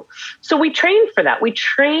to do. So we train for that. We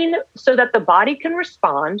train so that the body can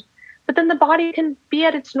respond, but then the body can be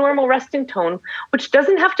at its normal resting tone, which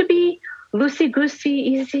doesn't have to be loosey-goosey,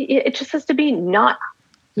 easy. It just has to be not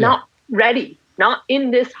ready. Not in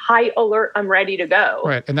this high alert, I'm ready to go.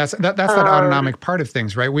 That autonomic part of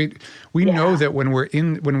things, right? We know that when we're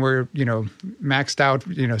maxed out,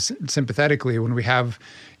 sympathetically, when we have,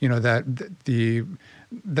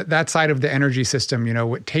 that side of the energy system,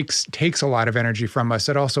 it takes a lot of energy from us.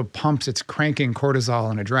 It also pumps, it's cranking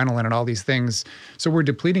cortisol and adrenaline and all these things. So we're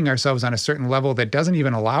depleting ourselves on a certain level that doesn't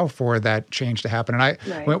even allow for that change to happen.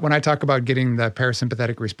 And when I talk about getting the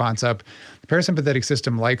parasympathetic response up, the parasympathetic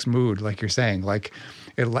system likes mood, like you're saying, like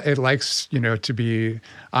it likes, to be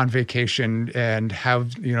on vacation and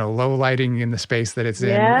have, low lighting in the space that it's in,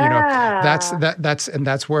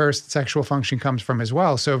 that's where sexual function comes from as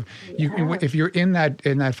well. So if you're in that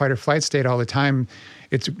fight or flight state all the time,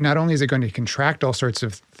 it's not only is it going to contract all sorts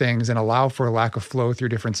of things and allow for a lack of flow through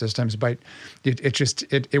different systems, but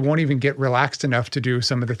it won't even get relaxed enough to do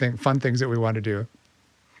some of the fun things that we want to do.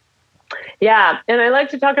 Yeah. And I like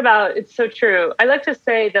to talk about, it's so true. I like to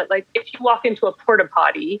say that, like, if you walk into a porta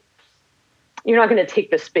potty, you're not going to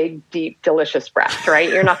take this big, deep, delicious breath, right?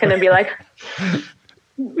 You're not going to be like,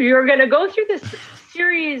 you're going to go through this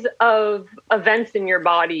series of events in your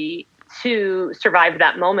body to survive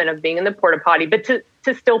that moment of being in the porta potty, but to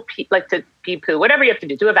still pee, like to pee poo, whatever you have to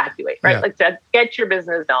do to evacuate, right? Like to get your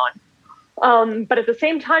business done. But at the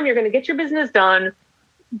same time, you're going to get your business done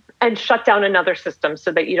and shut down another system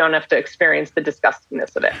so that you don't have to experience the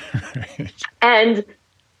disgustingness of it. Right.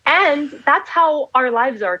 And that's how our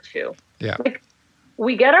lives are too. Yeah. Like,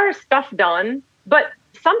 we get our stuff done, but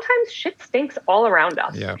sometimes shit stinks all around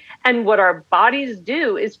us. Yeah. And what our bodies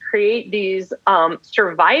do is create these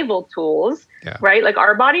survival tools, right? Like,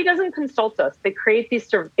 our body doesn't consult us. It creates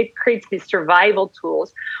these survival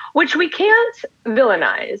tools, which we can't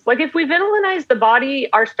villainize. Like, if we villainize the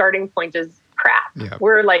body, our starting point is crap. Yeah.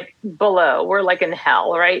 We're like below, we're like in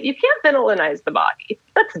hell, right? You can't villainize the body.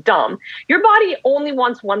 That's dumb. Your body only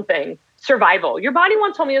wants one thing: survival. Your body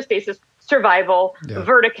wants homeostasis, survival,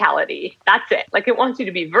 verticality. That's it. Like, it wants you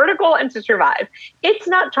to be vertical and to survive. It's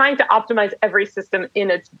not trying to optimize every system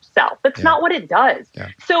in itself. That's not what it does. Yeah.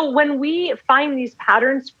 So when we find these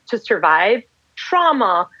patterns to survive,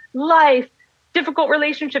 trauma, life, difficult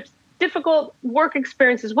relationships, difficult work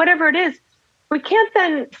experiences, whatever it is, we can't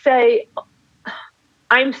then say,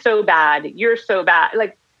 I'm so bad, you're so bad.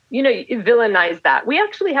 Like, you villainize that. We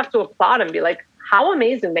actually have to applaud and be like, how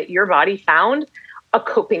amazing that your body found a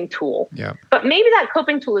coping tool. Yeah. But maybe that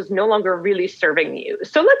coping tool is no longer really serving you.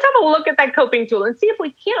 So let's have a look at that coping tool and see if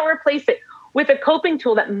we can't replace it with a coping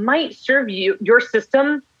tool that might serve your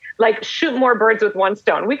system, like shoot more birds with one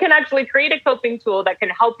stone. We can actually create a coping tool that can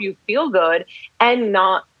help you feel good and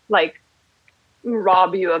not like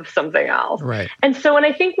rob you of something else. Right. And so, and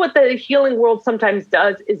I think what the healing world sometimes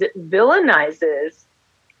does is it villainizes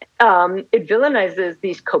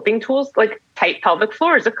these coping tools. Like, tight pelvic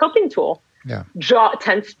floor is a coping tool. Yeah.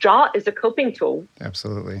 Tense jaw is a coping tool.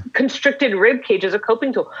 Absolutely. Constricted rib cage is a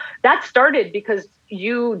coping tool. That started because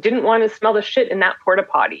you didn't want to smell the shit in that porta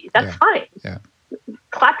potty. That's fine. Yeah.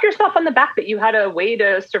 Clap yourself on the back that you had a way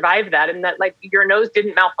to survive that, and that, like, your nose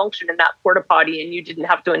didn't malfunction in that porta potty and you didn't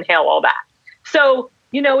have to inhale all that. So,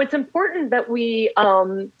 it's important that we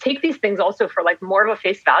take these things also for like more of a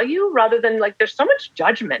face value, rather than like, there's so much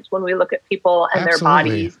judgment when we look at people and their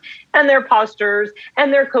bodies and their postures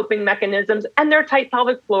and their coping mechanisms and their tight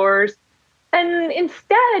pelvic floors. And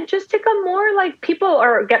instead, just take a more like, people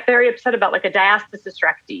get very upset about like a diastasis,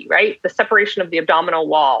 right? The separation of the abdominal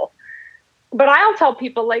wall. But I'll tell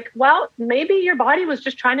people like, well, maybe your body was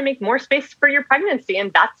just trying to make more space for your pregnancy,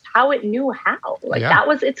 and that's how it knew how. Like, that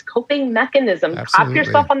was its coping mechanism. Clap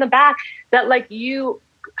yourself on the back that like you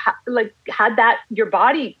had that, your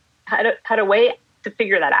body had a way to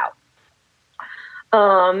figure that out.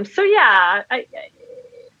 So yeah,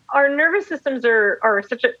 our nervous systems are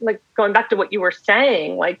such a, like, going back to what you were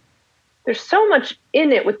saying, like, there's so much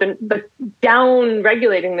in it with the down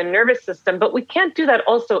regulating the nervous system, but we can't do that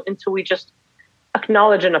also until we just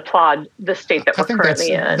acknowledge and applaud the state that we're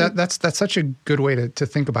currently in. That's such a good way to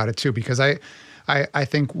think about it too, because I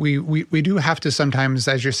think we do have to sometimes,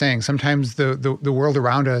 as you're saying, sometimes the world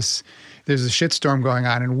around us, there's a shitstorm going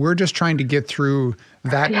on, and we're just trying to get through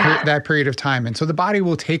that period of time. And so the body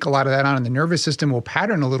will take a lot of that on, and the nervous system will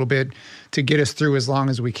pattern a little bit to get us through as long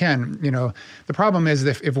as we can. The problem is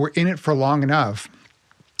that if we're in it for long enough,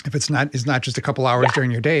 if it's not just a couple hours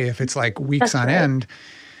during your day, if it's like weeks on end,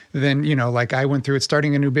 then, like I went through it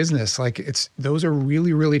starting a new business, like those are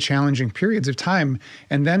really, really challenging periods of time.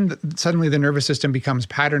 And then suddenly the nervous system becomes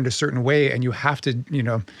patterned a certain way, and you have to,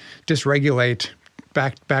 dysregulate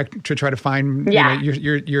back to try to find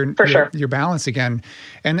your balance again.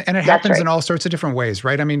 And it happens in all sorts of different ways,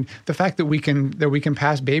 right? I mean, the fact that we can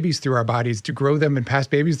pass babies through our bodies, to grow them and pass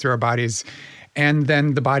babies through our bodies, and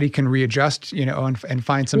then the body can readjust, and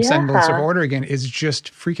find some semblance of order again, is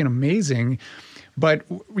just freaking amazing. But,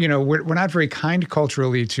 we're not very kind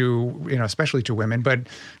culturally to, especially to women, but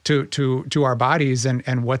to our bodies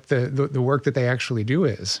and what the work that they actually do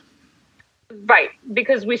is. Right.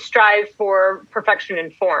 Because we strive for perfection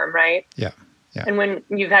in form, right? Yeah. Yeah. And when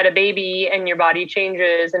you've had a baby and your body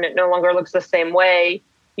changes and it no longer looks the same way,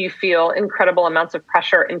 you feel incredible amounts of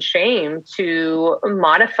pressure and shame to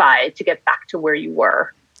modify to get back to where you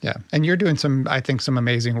were. Yeah. And you're doing some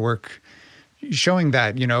amazing work showing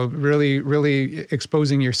that, really, really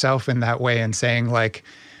exposing yourself in that way and saying like,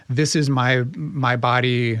 this is my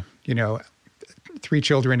body, 3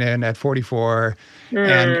 children in at 44,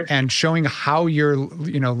 and showing how you're,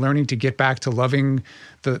 learning to get back to loving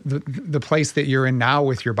the place that you're in now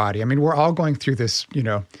with your body. I mean, we're all going through this,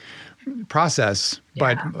 process,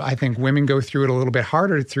 but I think women go through it a little bit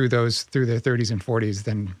harder through their 30s and 40s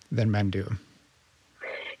than men do.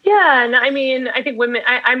 Yeah, and I mean, I think women.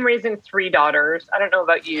 I'm raising 3 daughters. I don't know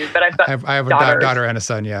about you, but I have a daughter and a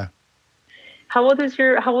son. Yeah. How old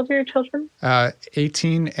are your children?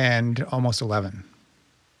 18 and almost 11.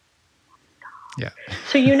 Yeah.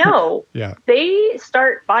 So yeah, they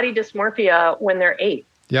start body dysmorphia when they're 8.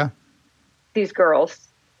 Yeah. These girls.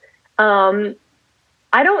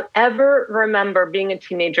 I don't ever remember being a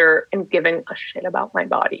teenager and giving a shit about my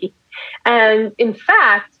body. And in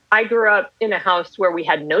fact, I grew up in a house where we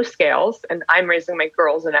had no scales, and I'm raising my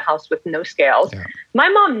girls in a house with no scales. Yeah. My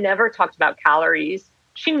mom never talked about calories.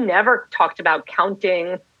 She never talked about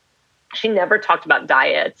counting. She never talked about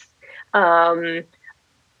diets. I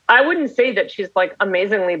wouldn't say that she's like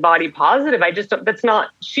amazingly body positive. I just don't, that's not,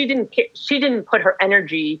 she didn't put her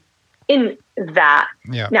energy in that.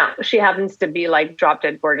 Yeah. Now, she happens to be like drop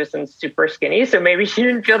dead gorgeous and super skinny. So maybe she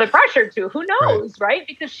didn't feel the pressure to, who knows, right?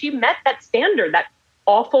 Because she met that standard, that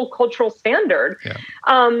awful cultural standard. Yeah.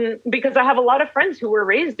 Because I have a lot of friends who were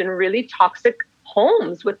raised in really toxic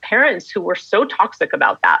homes with parents who were so toxic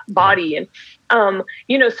about that body. And,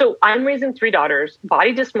 so I'm raising 3 daughters.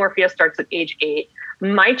 Body dysmorphia starts at age 8.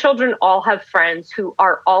 My children all have friends who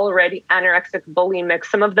are already anorexic, bulimic.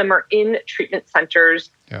 Some of them are in treatment centers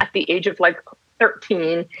at the age of like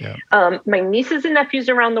 13. Yeah. My nieces and nephews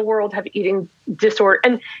around the world have eating disorder.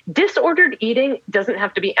 And disordered eating doesn't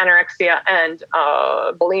have to be anorexia and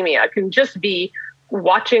bulimia. It can just be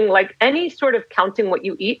watching, like any sort of counting what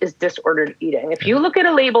you eat is disordered eating. If you look at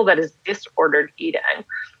a label that is disordered eating,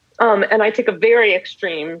 and I take a very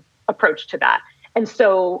extreme approach to that. And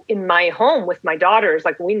so in my home with my daughters,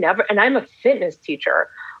 like and I'm a fitness teacher,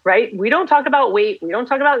 right? We don't talk about weight. We don't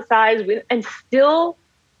talk about size. And still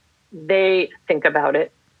they think about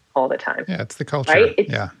it all the time. Yeah, it's the culture. Right?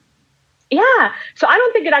 Yeah. So I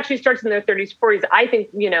don't think it actually starts in their 30s, 40s. I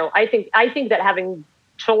think that having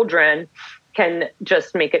children can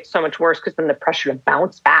just make it so much worse because then the pressure to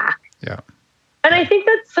bounce back. Yeah. And I think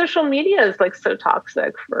that social media is like so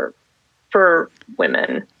toxic for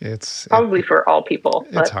women. It's probably for all people.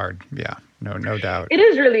 It's hard. Yeah. No doubt. It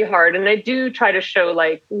is really hard. And I do try to show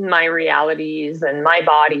like my realities and my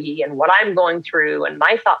body and what I'm going through and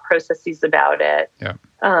my thought processes about it. Yeah.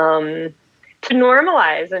 To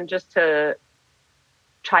normalize and just to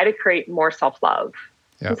try to create more self-love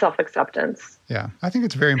and self-acceptance. Yeah. I think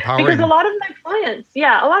it's very empowering. Because a lot of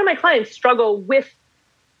my clients struggle with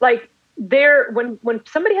like when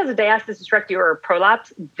somebody has a diastasis recti or a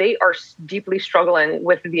prolapse, they are deeply struggling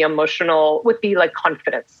with the emotional, with the like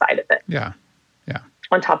confidence side of it. Yeah. Yeah.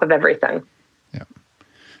 On top of everything. Yeah.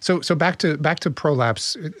 So back to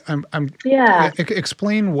prolapse.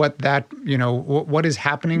 Explain what that, what is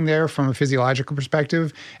happening there from a physiological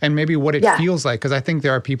perspective and maybe what it feels like. Cause I think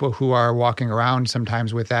there are people who are walking around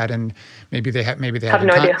sometimes with that and maybe they have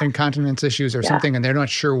incontinence issues or something and they're not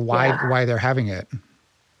sure why they're having it.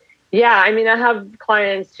 Yeah, I mean, I have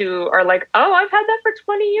clients who are like, "Oh, I've had that for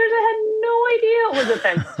 20 years. I had no idea it was a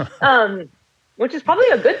thing," which is probably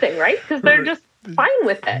a good thing, right? Because they're just fine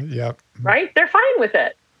with it. Yep. Right? They're fine with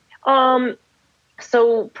it.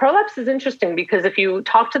 So prolapse is interesting because if you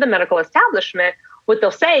talk to the medical establishment, what they'll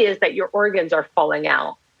say is that your organs are falling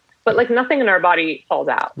out. But like nothing in our body falls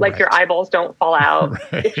out. Like your eyeballs don't fall out.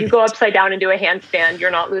 Right. If you go upside down and do a handstand,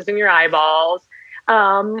 you're not losing your eyeballs.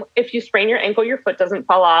 If you sprain your ankle, your foot doesn't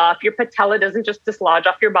fall off. Your patella doesn't just dislodge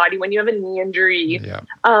off your body when you have a knee injury. Yeah.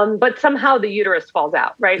 But somehow the uterus falls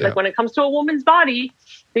out, right? Yeah. Like when it comes to a woman's body,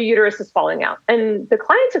 the uterus is falling out. And the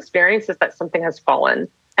client's experience is that something has fallen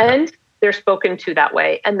and they're spoken to that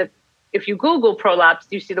way. And if you Google prolapse,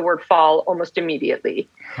 you see the word fall almost immediately.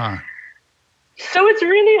 Huh. So it's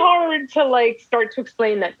really hard to like start to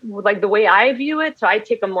explain that, like the way I view it. So I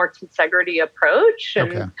take a more tensegrity approach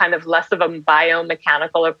and kind of less of a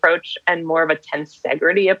biomechanical approach and more of a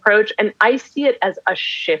tensegrity approach. And I see it as a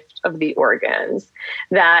shift of the organs,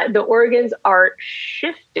 that the organs are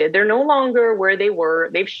shifted. They're no longer where they were.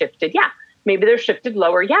 They've shifted. Yeah. Maybe they're shifted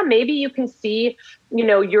lower. Yeah. Maybe you can see,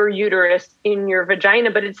 your uterus in your vagina,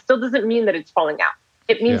 but it still doesn't mean that it's falling out.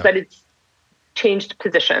 It means that it's changed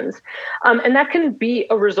positions. And that can be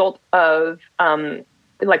a result of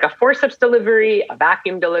like a forceps delivery, a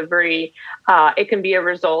vacuum delivery. It can be a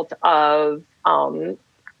result of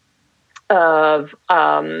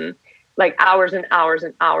like hours and hours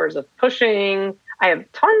and hours of pushing. I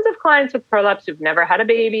have tons of clients with prolapse who've never had a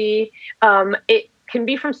baby. It can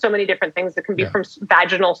be from so many different things. It can be from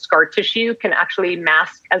vaginal scar tissue, can actually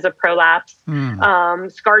mask as a prolapse.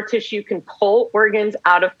 Scar tissue can pull organs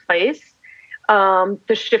out of place.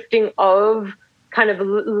 The shifting of kind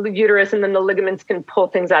of uterus, and then the ligaments can pull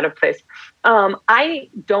things out of place. I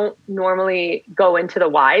don't normally go into the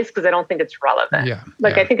whys because I don't think it's relevant.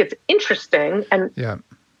 I think it's interesting and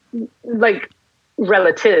like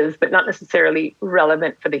relative, but not necessarily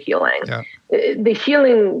relevant for the healing. The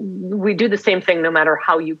healing, we do the same thing no matter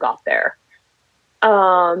how you got there.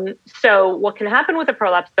 So what can happen with a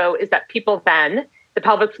prolapse, though, is that people then, the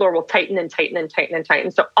pelvic floor will tighten and tighten and tighten and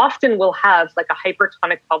tighten. So often we'll have like a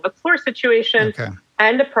hypertonic pelvic floor situation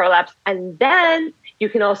and a prolapse. And then you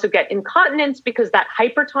can also get incontinence because that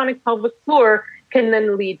hypertonic pelvic floor can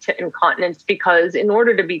then lead to incontinence, because in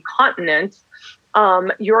order to be continent,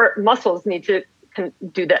 your muscles need to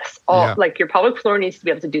do this. Like your pelvic floor needs to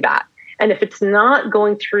be able to do that. And if it's not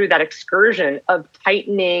going through that excursion of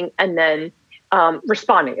tightening and then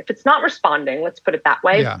responding, if it's not responding, let's put it that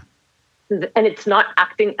way, and it's not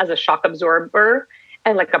acting as a shock absorber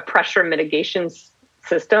and like a pressure mitigation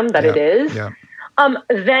system that it is,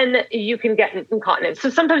 then you can get incontinence. So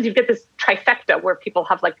sometimes you get this trifecta where people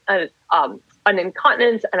have like an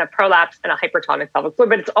incontinence and a prolapse and a hypertonic pelvic floor,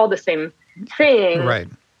 but it's all the same thing. Right.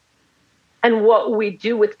 And what we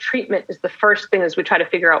do with treatment is the first thing is we try to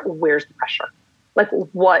figure out where's the pressure. Like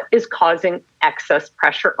what is causing excess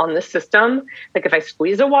pressure on the system? Like if I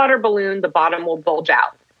squeeze a water balloon, the bottom will bulge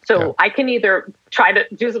out. So I can either try to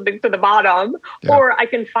do something to the bottom or I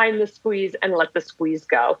can find the squeeze and let the squeeze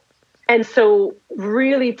go. And so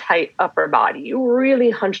really tight upper body, really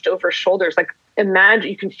hunched over shoulders. Like imagine,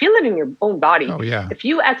 you can feel it in your own body. If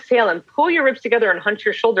you exhale and pull your ribs together and hunch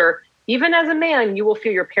your shoulder, even as a man, you will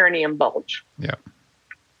feel your perineum bulge.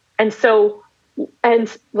 And so,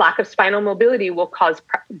 and lack of spinal mobility will cause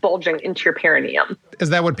bulging into your perineum. Is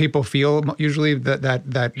that what people feel usually?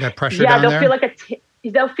 That pressure down there? Feel like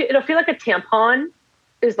it'll feel like a tampon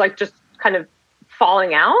is like just kind of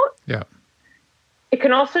falling out. It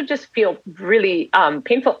can also just feel really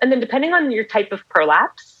painful. And then depending on your type of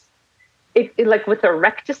prolapse, it like with a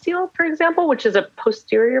rectocele, for example, which is a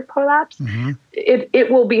posterior prolapse, it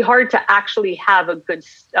will be hard to actually have a good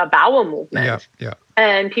bowel movement.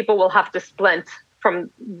 And people will have to splint from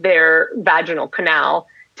their vaginal canal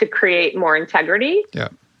to create more integrity.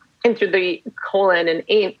 And through the colon and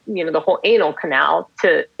the whole anal canal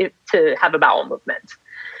to have a bowel movement.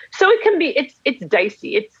 So it can be, it's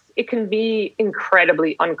dicey. It can be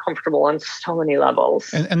incredibly uncomfortable on so many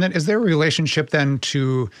levels. And then is there a relationship then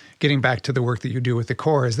to getting back to the work that you do with the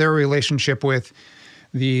core? Is there a relationship with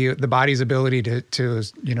the body's ability to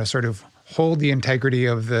sort of hold the integrity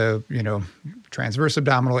of the, transverse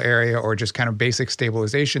abdominal area or just kind of basic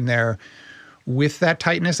stabilization there with that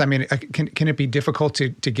tightness? I mean, can it be difficult to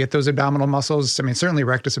get those abdominal muscles? I mean, certainly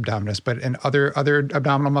rectus abdominis, but and other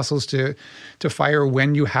abdominal muscles to fire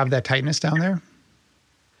when you have that tightness down there?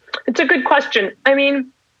 It's a good question. I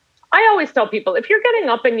mean, I always tell people, if you're getting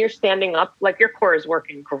up and you're standing up, like your core is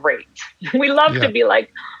working great. We love to be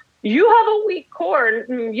like, you have a weak core.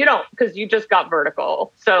 You don't, because you just got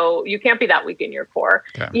vertical. So you can't be that weak in your core.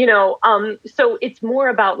 So it's more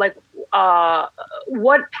about like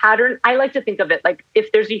what pattern. I like to think of it like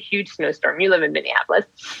if there's a huge snowstorm. You live in Minneapolis.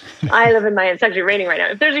 I live in Miami. It's actually raining right now.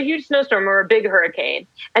 If there's a huge snowstorm or a big hurricane,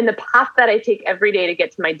 and the path that I take every day to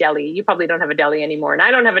get to my deli, you probably don't have a deli anymore, and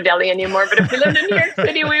I don't have a deli anymore. But if we lived in New York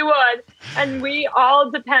City, we would. And we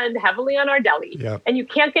all depend heavily on our deli. And you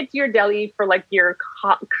can't get to your deli for like your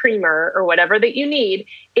creamer or whatever that you need.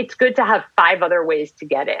 It's good to have 5 other ways to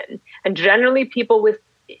get in. And generally people with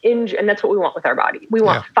and that's what we want with our body. We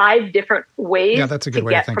want 5 different ways that's a good to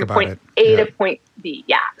way get to think from about point A to point B.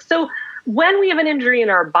 So when we have an injury in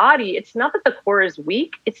our body, it's not that the core is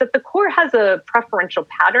weak. It's that the core has a preferential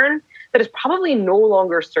pattern that is probably no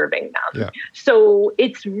longer serving them. So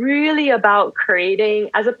it's really about creating,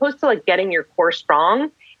 as opposed to like getting your core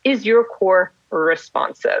strong, is your core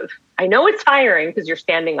responsive? I know it's tiring because you're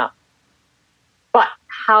standing up, but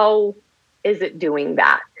how is it doing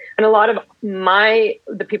that? And a lot of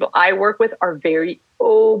the people I work with are very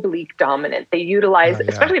oblique dominant. They utilize,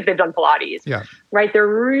 especially if they've done Pilates, right? They're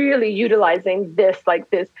really utilizing this,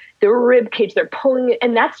 their rib cage, they're pulling it.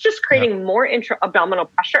 And that's just creating more intra-abdominal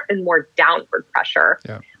pressure and more downward pressure.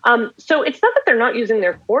 So it's not that they're not using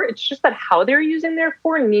their core. It's just that how they're using their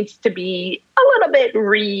core needs to be a little bit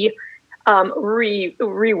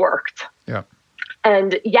reworked.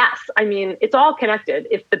 And yes, I mean, it's all connected.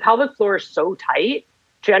 If the pelvic floor is so tight,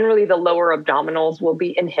 generally the lower abdominals will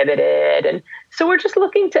be inhibited. And so we're just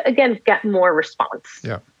looking to, again, get more response.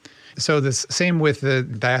 So this same with the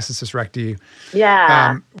diastasis recti.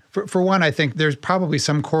 For one, I think there's probably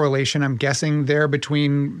some correlation, I'm guessing, there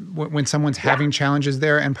between when someone's having challenges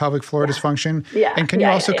there and pelvic floor dysfunction. And can you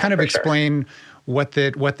also kind of explain what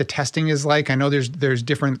the testing is like? I know there's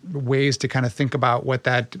different ways to kind of think about what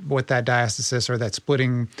that diastasis or that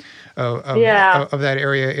splitting of that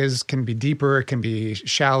area is. Can be deeper, it can be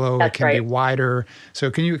shallow, it can be wider.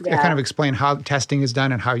 So can you kind of explain how testing is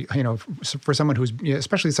done and how, for someone who's,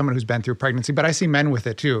 especially someone who's been through pregnancy, but I see men with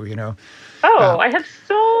it too, I have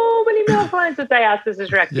so many male clients with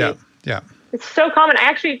diastasis recti. Yeah. It's so common. I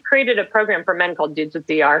actually created a program for men called Dudes with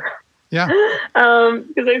DR. Yeah.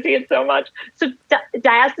 Because I see it so much. So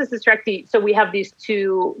diastasis recti. So we have these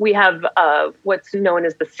two. We have what's known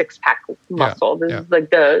as the six-pack muscle. This is like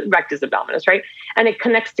the rectus abdominis, right? And it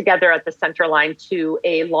connects together at the center line to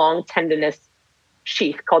a long tendinous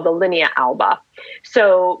sheath called the linea alba.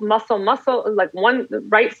 So muscle, like one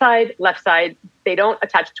right side, left side, they don't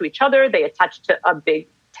attach to each other. They attach to a big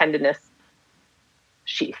tendinous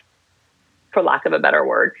sheath, for lack of a better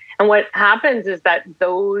word. And what happens is that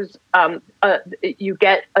those, you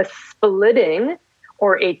get a splitting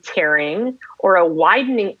or a tearing or a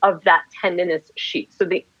widening of that tendinous sheath. So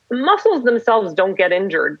the muscles themselves don't get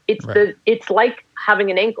injured. It's like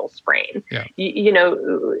having an ankle sprain. Yeah.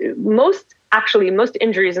 Most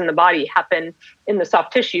injuries in the body happen in the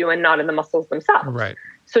soft tissue and not in the muscles themselves. Right.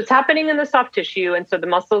 So it's happening in the soft tissue. And so the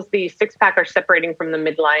muscles, the six-pack, are separating from the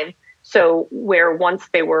midline. So where once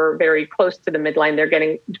they were very close to the midline, they're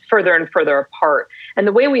getting further and further apart. And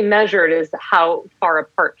the way we measure it is how far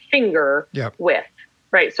apart finger width,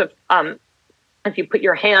 right? So if you put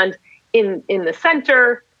your hand in the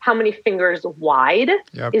center, how many fingers wide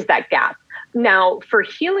is that gap? Now, for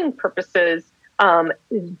healing purposes,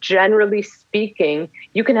 generally speaking,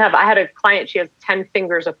 you can have, I had a client, she has 10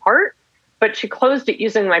 fingers apart, but she closed it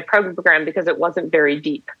using my program because it wasn't very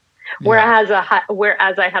deep. Whereas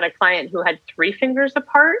I had a client who had 3 fingers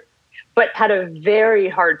apart, but had a very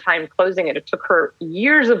hard time closing it. It took her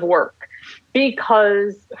years of work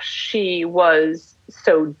because she was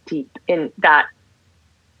so deep in that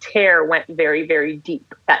tear went very, very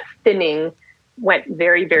deep. That thinning went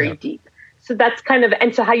very, very deep. So that's kind of,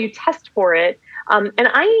 and so how you test for it. And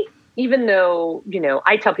I, even though,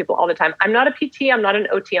 I tell people all the time, I'm not a PT, I'm not an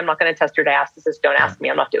OT, I'm not going to test your diastasis. Don't ask me,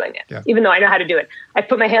 I'm not doing it. Even though I know how to do it. I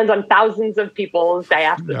put my hands on thousands of people's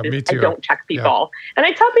diastasis. I don't check people. And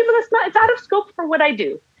I tell people it's out of scope for what I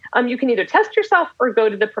do. You can either test yourself or go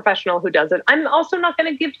to the professional who does it. I'm also not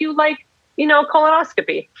going to give you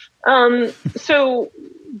colonoscopy.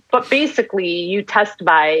 But basically you test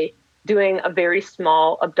by doing a very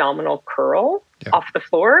small abdominal curl off the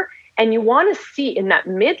floor. And you want to see in that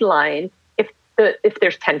midline if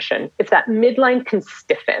there's tension, if that midline can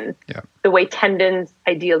stiffen the way tendons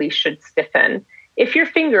ideally should stiffen. If your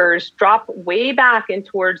fingers drop way back in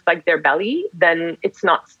towards like their belly, then it's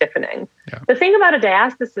not stiffening. The thing about a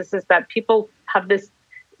diastasis is that people have this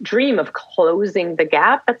dream of closing the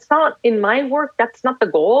gap. That's not, in my work, that's not the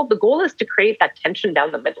goal. The goal is to create that tension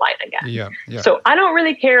down the midline again. So I don't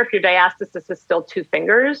really care if your diastasis is still 2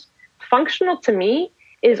 fingers. Functional to me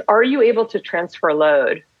is, are you able to transfer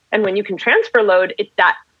load? And when you can transfer load,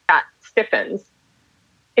 that stiffens.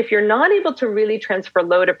 If you're not able to really transfer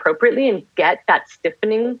load appropriately and get that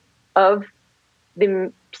stiffening of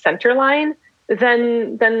the center line,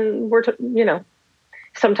 then we're,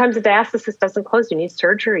 sometimes the diastasis doesn't close. You need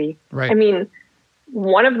surgery. Right. I mean,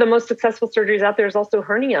 one of the most successful surgeries out there is also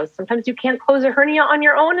hernias. Sometimes you can't close a hernia on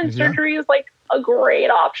your own, and surgery is like a great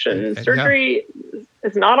option. Surgery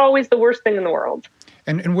is not always the worst thing in the world.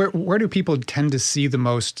 And where do people tend to see the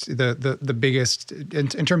most, the biggest, in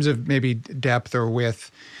terms of maybe depth or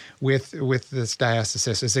width with this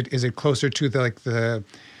diastasis? Is it closer to the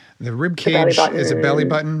rib cage? Is it belly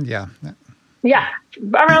button? Yeah. Yeah,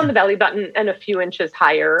 around the belly button and a few inches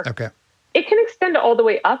higher. Okay. It can extend all the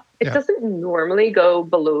way up. It doesn't normally go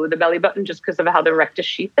below the belly button just because of how the rectus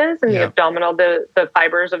sheath is and the abdominal, the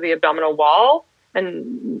fibers of the abdominal wall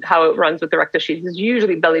and how it runs with the rectus sheath is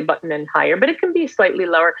usually belly button and higher, but it can be slightly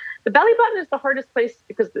lower. The belly button is the hardest place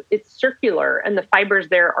because it's circular and the fibers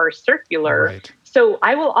there are circular. Right. So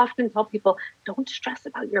I will often tell people, don't stress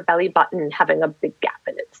about your belly button having a big gap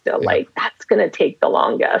in it still. Like, that's going to take the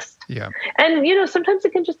longest. Yeah. And, sometimes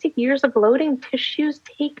it can just take years of loading. Tissues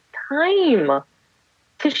take time.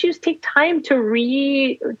 Tissues take time to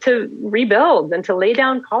rebuild and to lay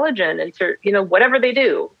down collagen and to, whatever they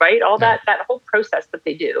do, right? All that whole process that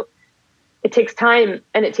they do. It takes time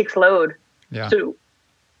and it takes load. Yeah. So,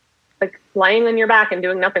 like, lying on your back and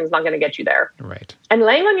doing nothing is not going to get you there. Right. And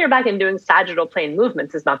laying on your back and doing sagittal plane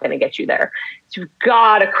movements is not going to get you there. So you've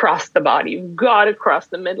got to cross the body. You've got to cross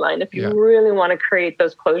the midline. If you really want to create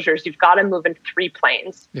those closures, you've got to move in 3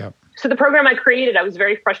 planes. Yeah. So the program I created, I was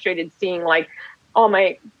very frustrated seeing like all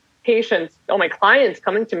my patients, all my clients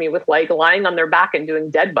coming to me with like lying on their back and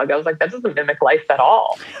doing dead bug. I was like, that doesn't mimic life at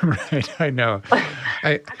all. Right. I know.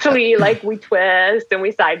 Actually, like we twist and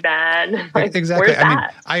we side bend. Like, exactly. I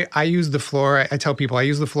mean, I use the floor. I tell people I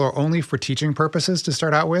use the floor only for teaching purposes to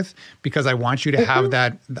start out with, because I want you to have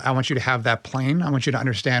that. I want you to have that plane. I want you to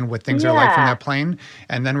understand what things are like from that plane.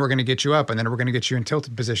 And then we're going to get you up, and then we're going to get you in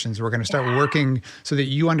tilted positions. We're going to start working so that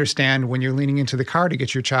you understand when you're leaning into the car to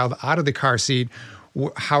get your child out of the car seat,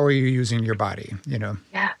 how are you using your body, you know?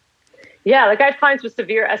 Yeah. Like I have clients with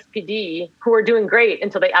severe SPD who are doing great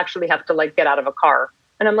until they actually have to like get out of a car.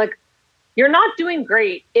 And I'm like, you're not doing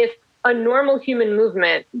great if a normal human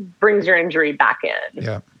movement brings your injury back in.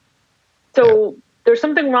 Yeah. So there's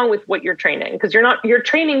something wrong with what you're training, because you're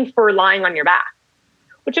training for lying on your back.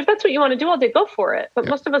 Which, if that's what you want to do all day, go for it. But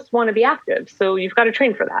most of us want to be active, so you've got to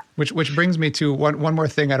train for that. Which brings me to one more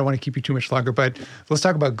thing. I don't want to keep you too much longer, but let's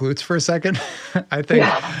talk about glutes for a second. I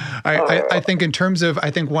think in terms of,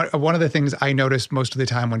 I think one of the things I notice most of the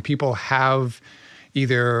time when people have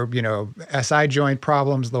either, you know, SI joint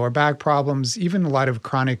problems, lower back problems, even a lot of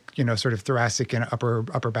chronic, you know, sort of thoracic and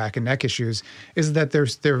upper back and neck issues, is that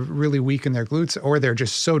they're really weak in their glutes, or they're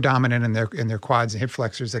just so dominant in their quads and hip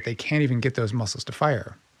flexors that they can't even get those muscles to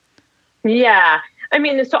fire. Yeah. I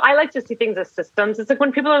mean, so I like to see things as systems. It's like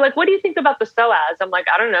when people are like, what do you think about the psoas? I'm like,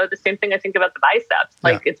 I don't know. The same thing I think about the biceps.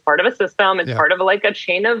 Like it's part of a system. It's part of like a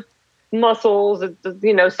chain of muscles,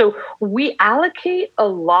 you know, so we allocate a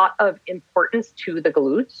lot of importance to the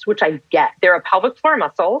glutes, which I get. They're a pelvic floor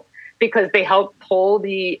muscle because they help pull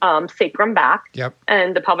the sacrum back.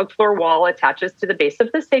 And the pelvic floor wall attaches to the base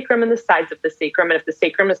of the sacrum and the sides of the sacrum. And if the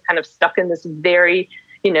sacrum is kind of stuck in this very,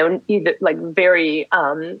 you know, either like very,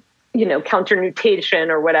 you know,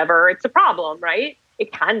 counter-nutation or whatever, it's a problem, right?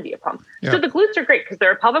 It can be a problem. So the glutes are great because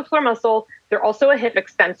they're a pelvic floor muscle. They're also a hip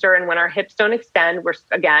extensor. And when our hips don't extend,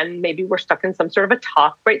 maybe we're stuck in some sort of a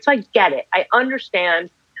tuck, right? So I get it. I understand.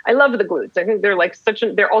 I love the glutes. I think they're like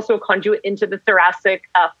they're also a conduit into the thoracic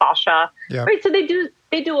fascia, right? So they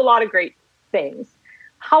do a lot of great things.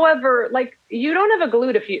 However, like you don't have a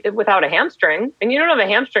glute without a hamstring, and you don't have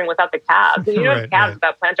a hamstring without the calves, and you don't have calves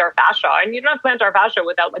without plantar fascia, and you don't have plantar fascia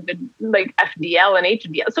without like FDL and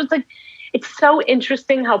HDL. So it's like, it's so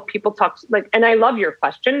interesting how people talk, like, and I love your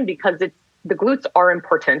question because the glutes are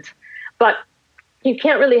important, but you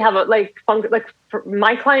can't really have for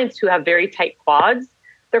my clients who have very tight quads,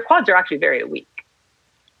 their quads are actually very weak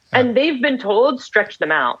and they've been told stretch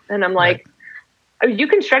them out. And I'm like, you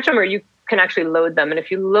can stretch them or you can actually load them. And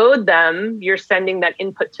if you load them, you're sending that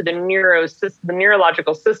input to the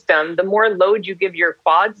neurological system. The more load you give your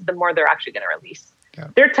quads, the more they're actually going to release.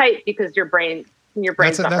 They're tight because your brain's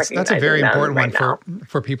that's a very important one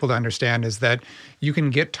for people to understand, is that you can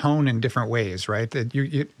get tone in different ways, right?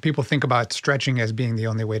 That people think about stretching as being the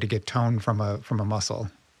only way to get tone from a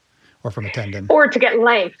muscle or from a tendon, or to get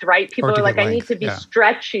length, right? People are like, I need to be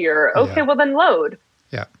stretchier. Okay, well then load.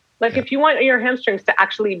 If you want your hamstrings to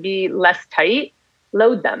actually be less tight,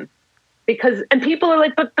 load them, and people are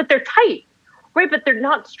like, but they're tight. Right, but they're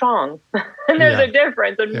not strong. And there's a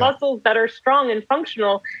difference. And muscles that are strong and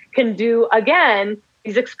functional can do, again,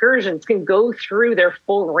 these excursions, can go through their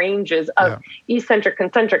full ranges of eccentric,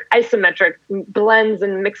 concentric, isometric blends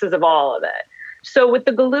and mixes of all of it. So with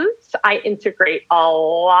the glutes, I integrate a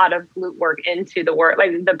lot of glute work into the work.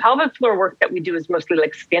 Like the pelvic floor work that we do is mostly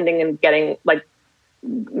like standing and getting like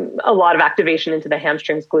a lot of activation into the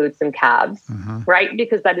hamstrings, glutes, and calves, right?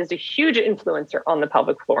 Because that is a huge influencer on the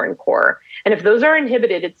pelvic floor and core. And if those are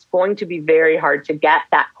inhibited, it's going to be very hard to get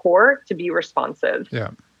that core to be responsive.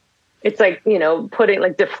 It's like, you know,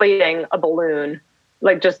 deflating a balloon,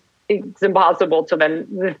 it's impossible to then,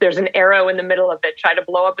 if there's an arrow in the middle of it, try to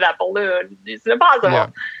blow up that balloon. It's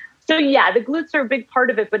impossible. So the glutes are a big part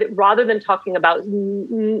of it, but rather than talking about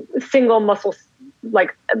single muscles,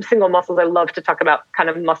 I love to talk about kind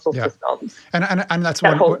of muscle systems. And that's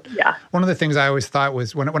one of the things I always thought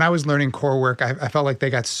was when I was learning core work, I felt like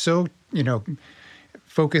they got so, you know,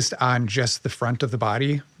 focused on just the front of the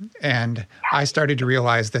body. And I started to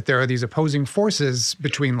realize that there are these opposing forces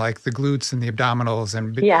between like the glutes and the abdominals.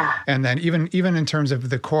 And then even in terms of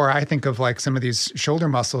the core, I think of like some of these shoulder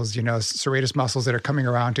muscles, you know, serratus muscles that are coming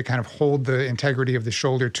around to kind of hold the integrity of the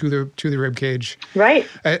shoulder to the rib cage. Right.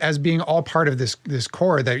 As being all part of this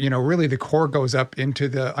core that, you know, really the core goes up into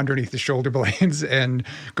the underneath the shoulder blades and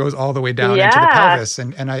goes all the way down into the pelvis.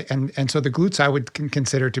 And so the glutes I would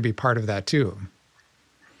consider to be part of that too.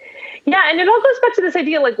 Yeah, and it all goes back to this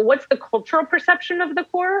idea, like, what's the cultural perception of the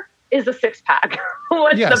core is a six-pack.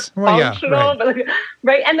 What's the functional,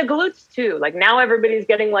 right? And the glutes, too. Like, now everybody's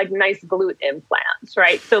getting, like, nice glute implants,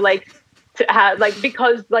 right? So, like, to have,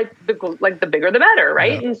 because the bigger the better,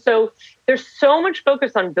 right? Yeah. And so there's so much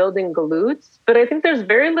focus on building glutes, but I think there's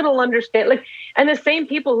very little understanding. And the same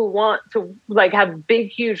people who want to have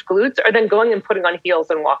big, huge glutes are then going and putting on heels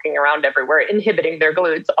and walking around everywhere, inhibiting their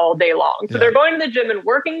glutes all day long. So they're going to the gym and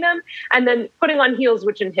working them, and then putting on heels,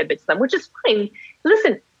 which inhibits them, which is fine.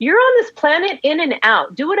 Listen, you're on this planet in and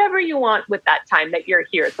out. Do whatever you want with that time that you're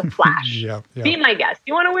here. It's a flash. Be my guest.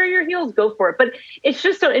 You want to wear your heels, go for it. But it's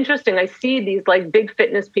just so interesting. I see these big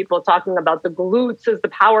fitness people talking about the glutes as the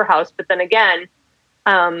powerhouse. But then again,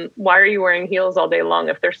 why are you wearing heels all day long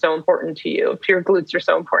if they're so important to you? If your glutes are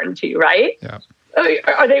so important to you, right? Yeah.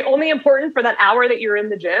 Are they only important for that hour that you're in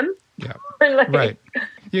the gym? Yeah. Right.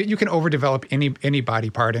 You can overdevelop any body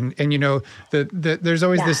part, and there's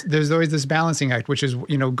always this balancing act, which is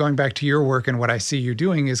going back to your work and what I see you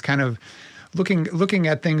doing is kind of looking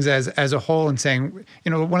at things as a whole and saying,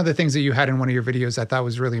 one of the things that you had in one of your videos I thought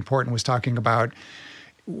was really important was talking about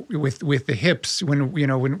with the hips when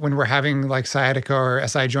we're having sciatica or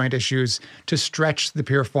SI joint issues, to stretch the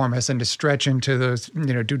piriformis and to stretch into those,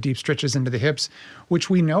 do deep stretches into the hips,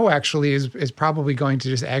 which we know actually is probably going to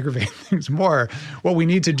just aggravate things more. What we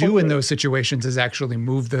need to do in those situations is actually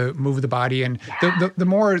move the body, and the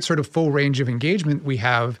more sort of full range of engagement we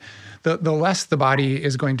have, the less the body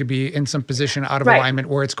is going to be in some position out of alignment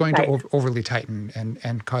where it's going to overly tighten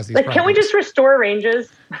and cause these problems. Can we just restore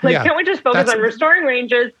ranges? Can we just focus on restoring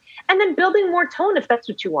ranges and then building more tone if that's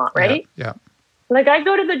what you want, right? Yeah. I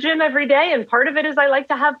go to the gym every day, and part of it is I like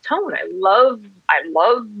to have tone. I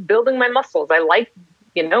love building my muscles. I like,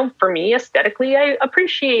 for me, aesthetically, I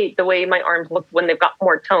appreciate the way my arms look when they've got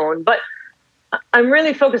more tone. But I'm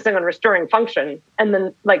really focusing on restoring function and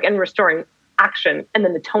then and restoring action, and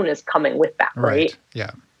then the tone is coming with that, right?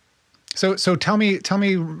 Yeah. So tell me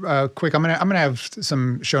quick. I'm gonna have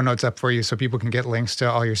some show notes up for you so people can get links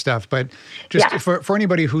to all your stuff. But just for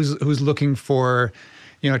anybody who's looking for,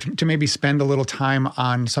 to maybe spend a little time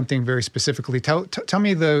on something very specifically, tell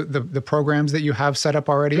me the programs that you have set up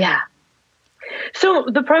already. Yeah. So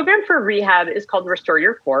the program for rehab is called Restore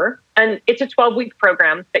Your Core, and it's a 12-week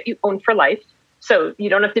program that you own for life. So you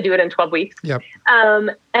don't have to do it in 12 weeks. Yep.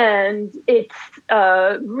 And it's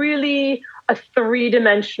really a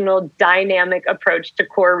 3-dimensional dynamic approach to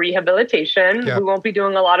core rehabilitation. Yep. We won't be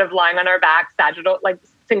doing a lot of lying on our back, sagittal,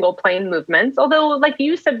 single plane movements. Although, like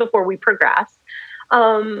you said before, we progress.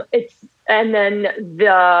 A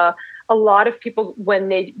lot of people, when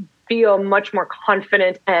they feel much more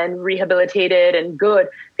confident and rehabilitated and good,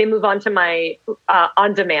 they move on to my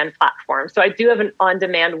on-demand platform. So I do have an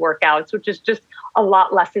on-demand workouts, which is just a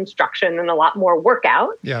lot less instruction and a lot more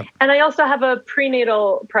workout. Yeah. And I also have a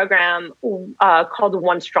prenatal program called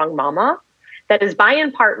One Strong Mama that is by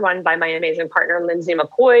in part run by my amazing partner, Lindsay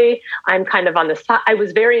McCoy. I'm kind of on the side. I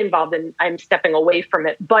was very involved I'm stepping away from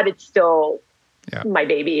it, but it's still my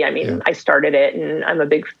baby. I mean, I started it and I'm a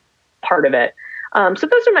big part of it. So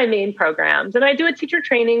those are my main programs. And I do a teacher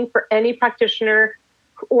training for any practitioner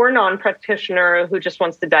or non-practitioner who just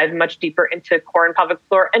wants to dive much deeper into core and pelvic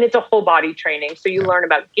floor. And it's a whole body training. So you learn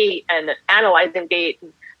about gait and analyzing gait,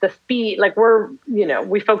 the feet.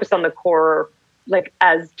 We focus on the core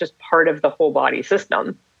as just part of the whole body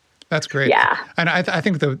system. That's great. Yeah. And I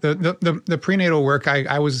think the prenatal work I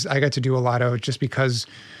got to do a lot of, just because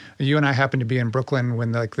you and I happened to be in Brooklyn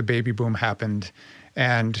when the baby boom happened,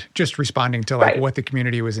 and just responding to what the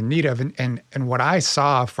community was in need of. And what I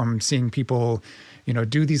saw from seeing people,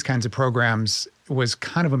 do these kinds of programs was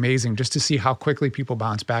kind of amazing, just to see how quickly people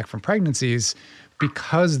bounce back from pregnancies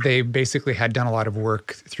because they basically had done a lot of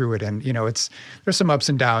work through it. And, there's some ups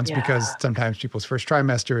and downs because sometimes people's first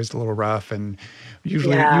trimester is a little rough, and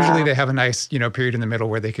usually they have a nice, period in the middle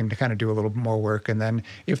where they can kind of do a little more work. And then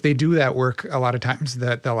if they do that work, a lot of times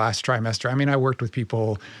the last trimester, I worked with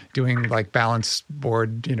people doing balance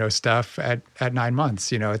board, stuff at 9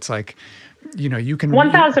 months, it's you can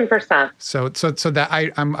 1,000%. So that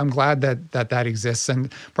I'm glad that exists.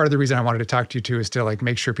 And part of the reason I wanted to talk to you too is to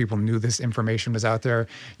make sure people knew this information was out there.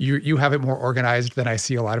 You have it more organized than I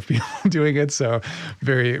see a lot of people doing it. So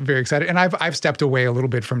very, very excited. And I've stepped away a little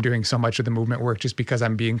bit from doing so much of the movement work just because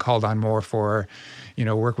I'm being called on more for,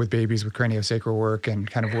 work with babies with craniosacral work and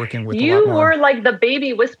kind of working with a lot more. You were the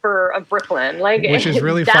baby whisperer of Brooklyn. Which is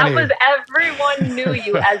really funny. That was, everyone knew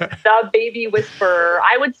you as the baby whisperer.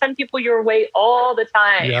 I would send people your way all the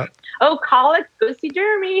time. Yeah. Oh, colic, go see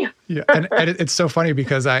Jeremy. Yeah, and it's so funny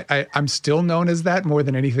because I'm still known as that more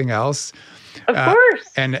than anything else. Of course.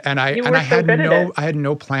 I had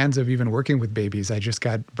no plans of even working with babies. I just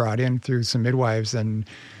got brought in through some midwives, and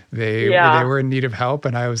they were in need of help.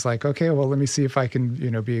 And I was like, okay, well, let me see if I can,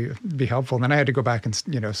 be helpful. And then I had to go back and,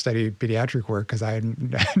 study pediatric work because I had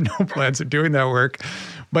no plans of doing that work.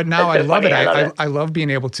 But now I love it. I love being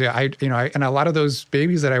able to, and a lot of those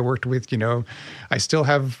babies that I worked with, I still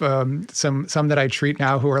have some that I treat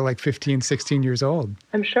now who are like 15, 16 years old.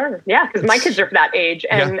 I'm sure. Yeah. Because my kids are that age.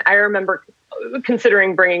 And I remember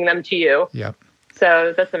considering bringing them to you. Yep.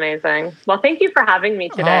 So that's amazing. Well, thank you for having me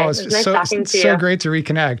today. Oh, it's nice talking to you. So great to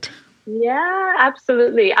reconnect. Yeah,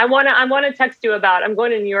 absolutely. I want to text you I'm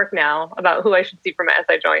going to New York now about who I should see for my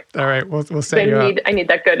SI joint. All right. We'll set you up. I need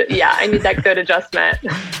that good. Yeah, I need that good adjustment.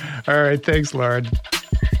 All right. Thanks, Lauren.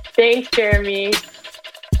 Thanks, Jeremy.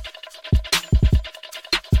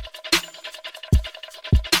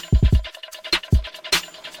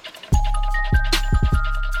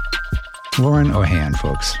 Lauren Ohayon,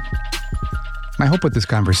 folks. My hope with this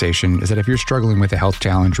conversation is that if you're struggling with a health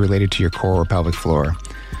challenge related to your core or pelvic floor,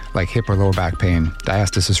 like hip or lower back pain,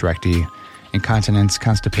 diastasis recti, incontinence,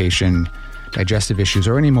 constipation, digestive issues,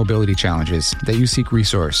 or any mobility challenges, that you seek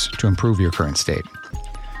resource to improve your current state.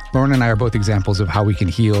 Lauren and I are both examples of how we can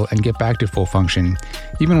heal and get back to full function,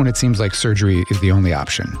 even when it seems like surgery is the only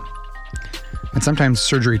option. And sometimes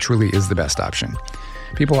surgery truly is the best option.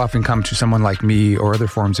 People often come to someone like me or other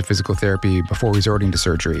forms of physical therapy before resorting to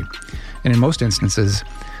surgery. And in most instances,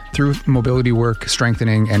 through mobility work,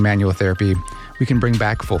 strengthening, and manual therapy, we can bring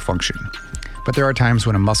back full function. But there are times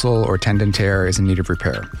when a muscle or tendon tear is in need of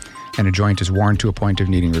repair, and a joint is worn to a point of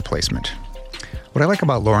needing replacement. What I like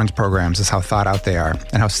about Lauren's programs is how thought out they are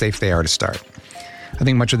and how safe they are to start. I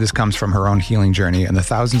think much of this comes from her own healing journey and the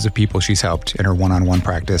thousands of people she's helped in her one-on-one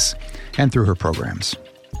practice and through her programs.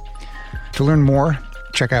 To learn more,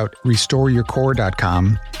 check out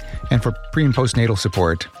restoreyourcore.com, and for pre- and postnatal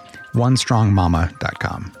support,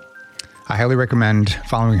 onestrongmama.com. I highly recommend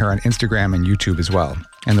following her on Instagram and YouTube as well,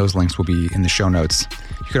 and those links will be in the show notes.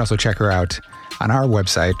 You can also check her out on our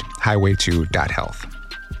website, highway2.health.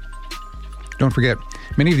 Don't forget,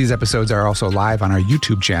 many of these episodes are also live on our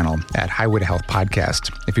YouTube channel at Highway to Health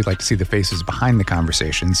Podcast, if you'd like to see the faces behind the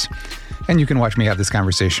conversations. And you can watch me have this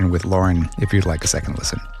conversation with Lauren if you'd like a second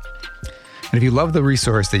listen. And if you love the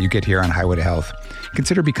resource that you get here on Highway to Health,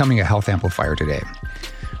 consider becoming a health amplifier today.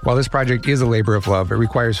 While this project is a labor of love, it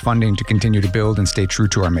requires funding to continue to build and stay true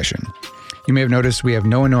to our mission. You may have noticed we have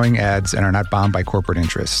no annoying ads and are not bound by corporate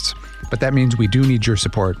interests. But that means we do need your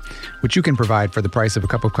support, which you can provide for the price of a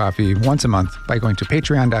cup of coffee once a month by going to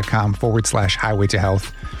patreon.com/highway to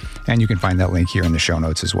health. And you can find that link here in the show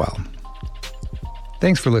notes as well.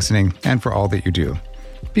 Thanks for listening and for all that you do.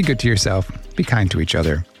 Be good to yourself, be kind to each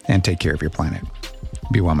other, and take care of your planet.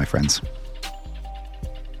 Be well, my friends.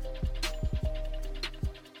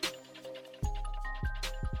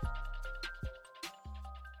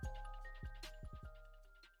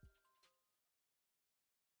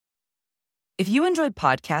 If you enjoyed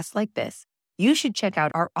podcasts like this, you should check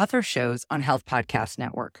out our other shows on Health Podcast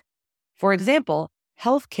Network. For example,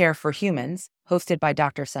 Healthcare for Humans, hosted by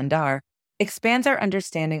Dr. Sundar, expands our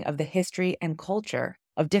understanding of the history and culture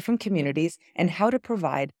of different communities and how to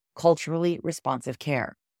provide culturally responsive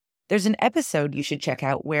care. There's an episode you should check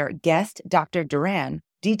out where guest Dr. Duran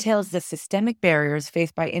details the systemic barriers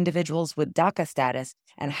faced by individuals with DACA status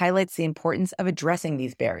and highlights the importance of addressing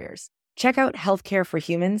these barriers. Check out Healthcare for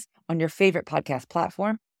Humans on your favorite podcast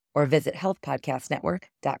platform or visit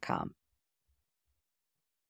healthpodcastnetwork.com.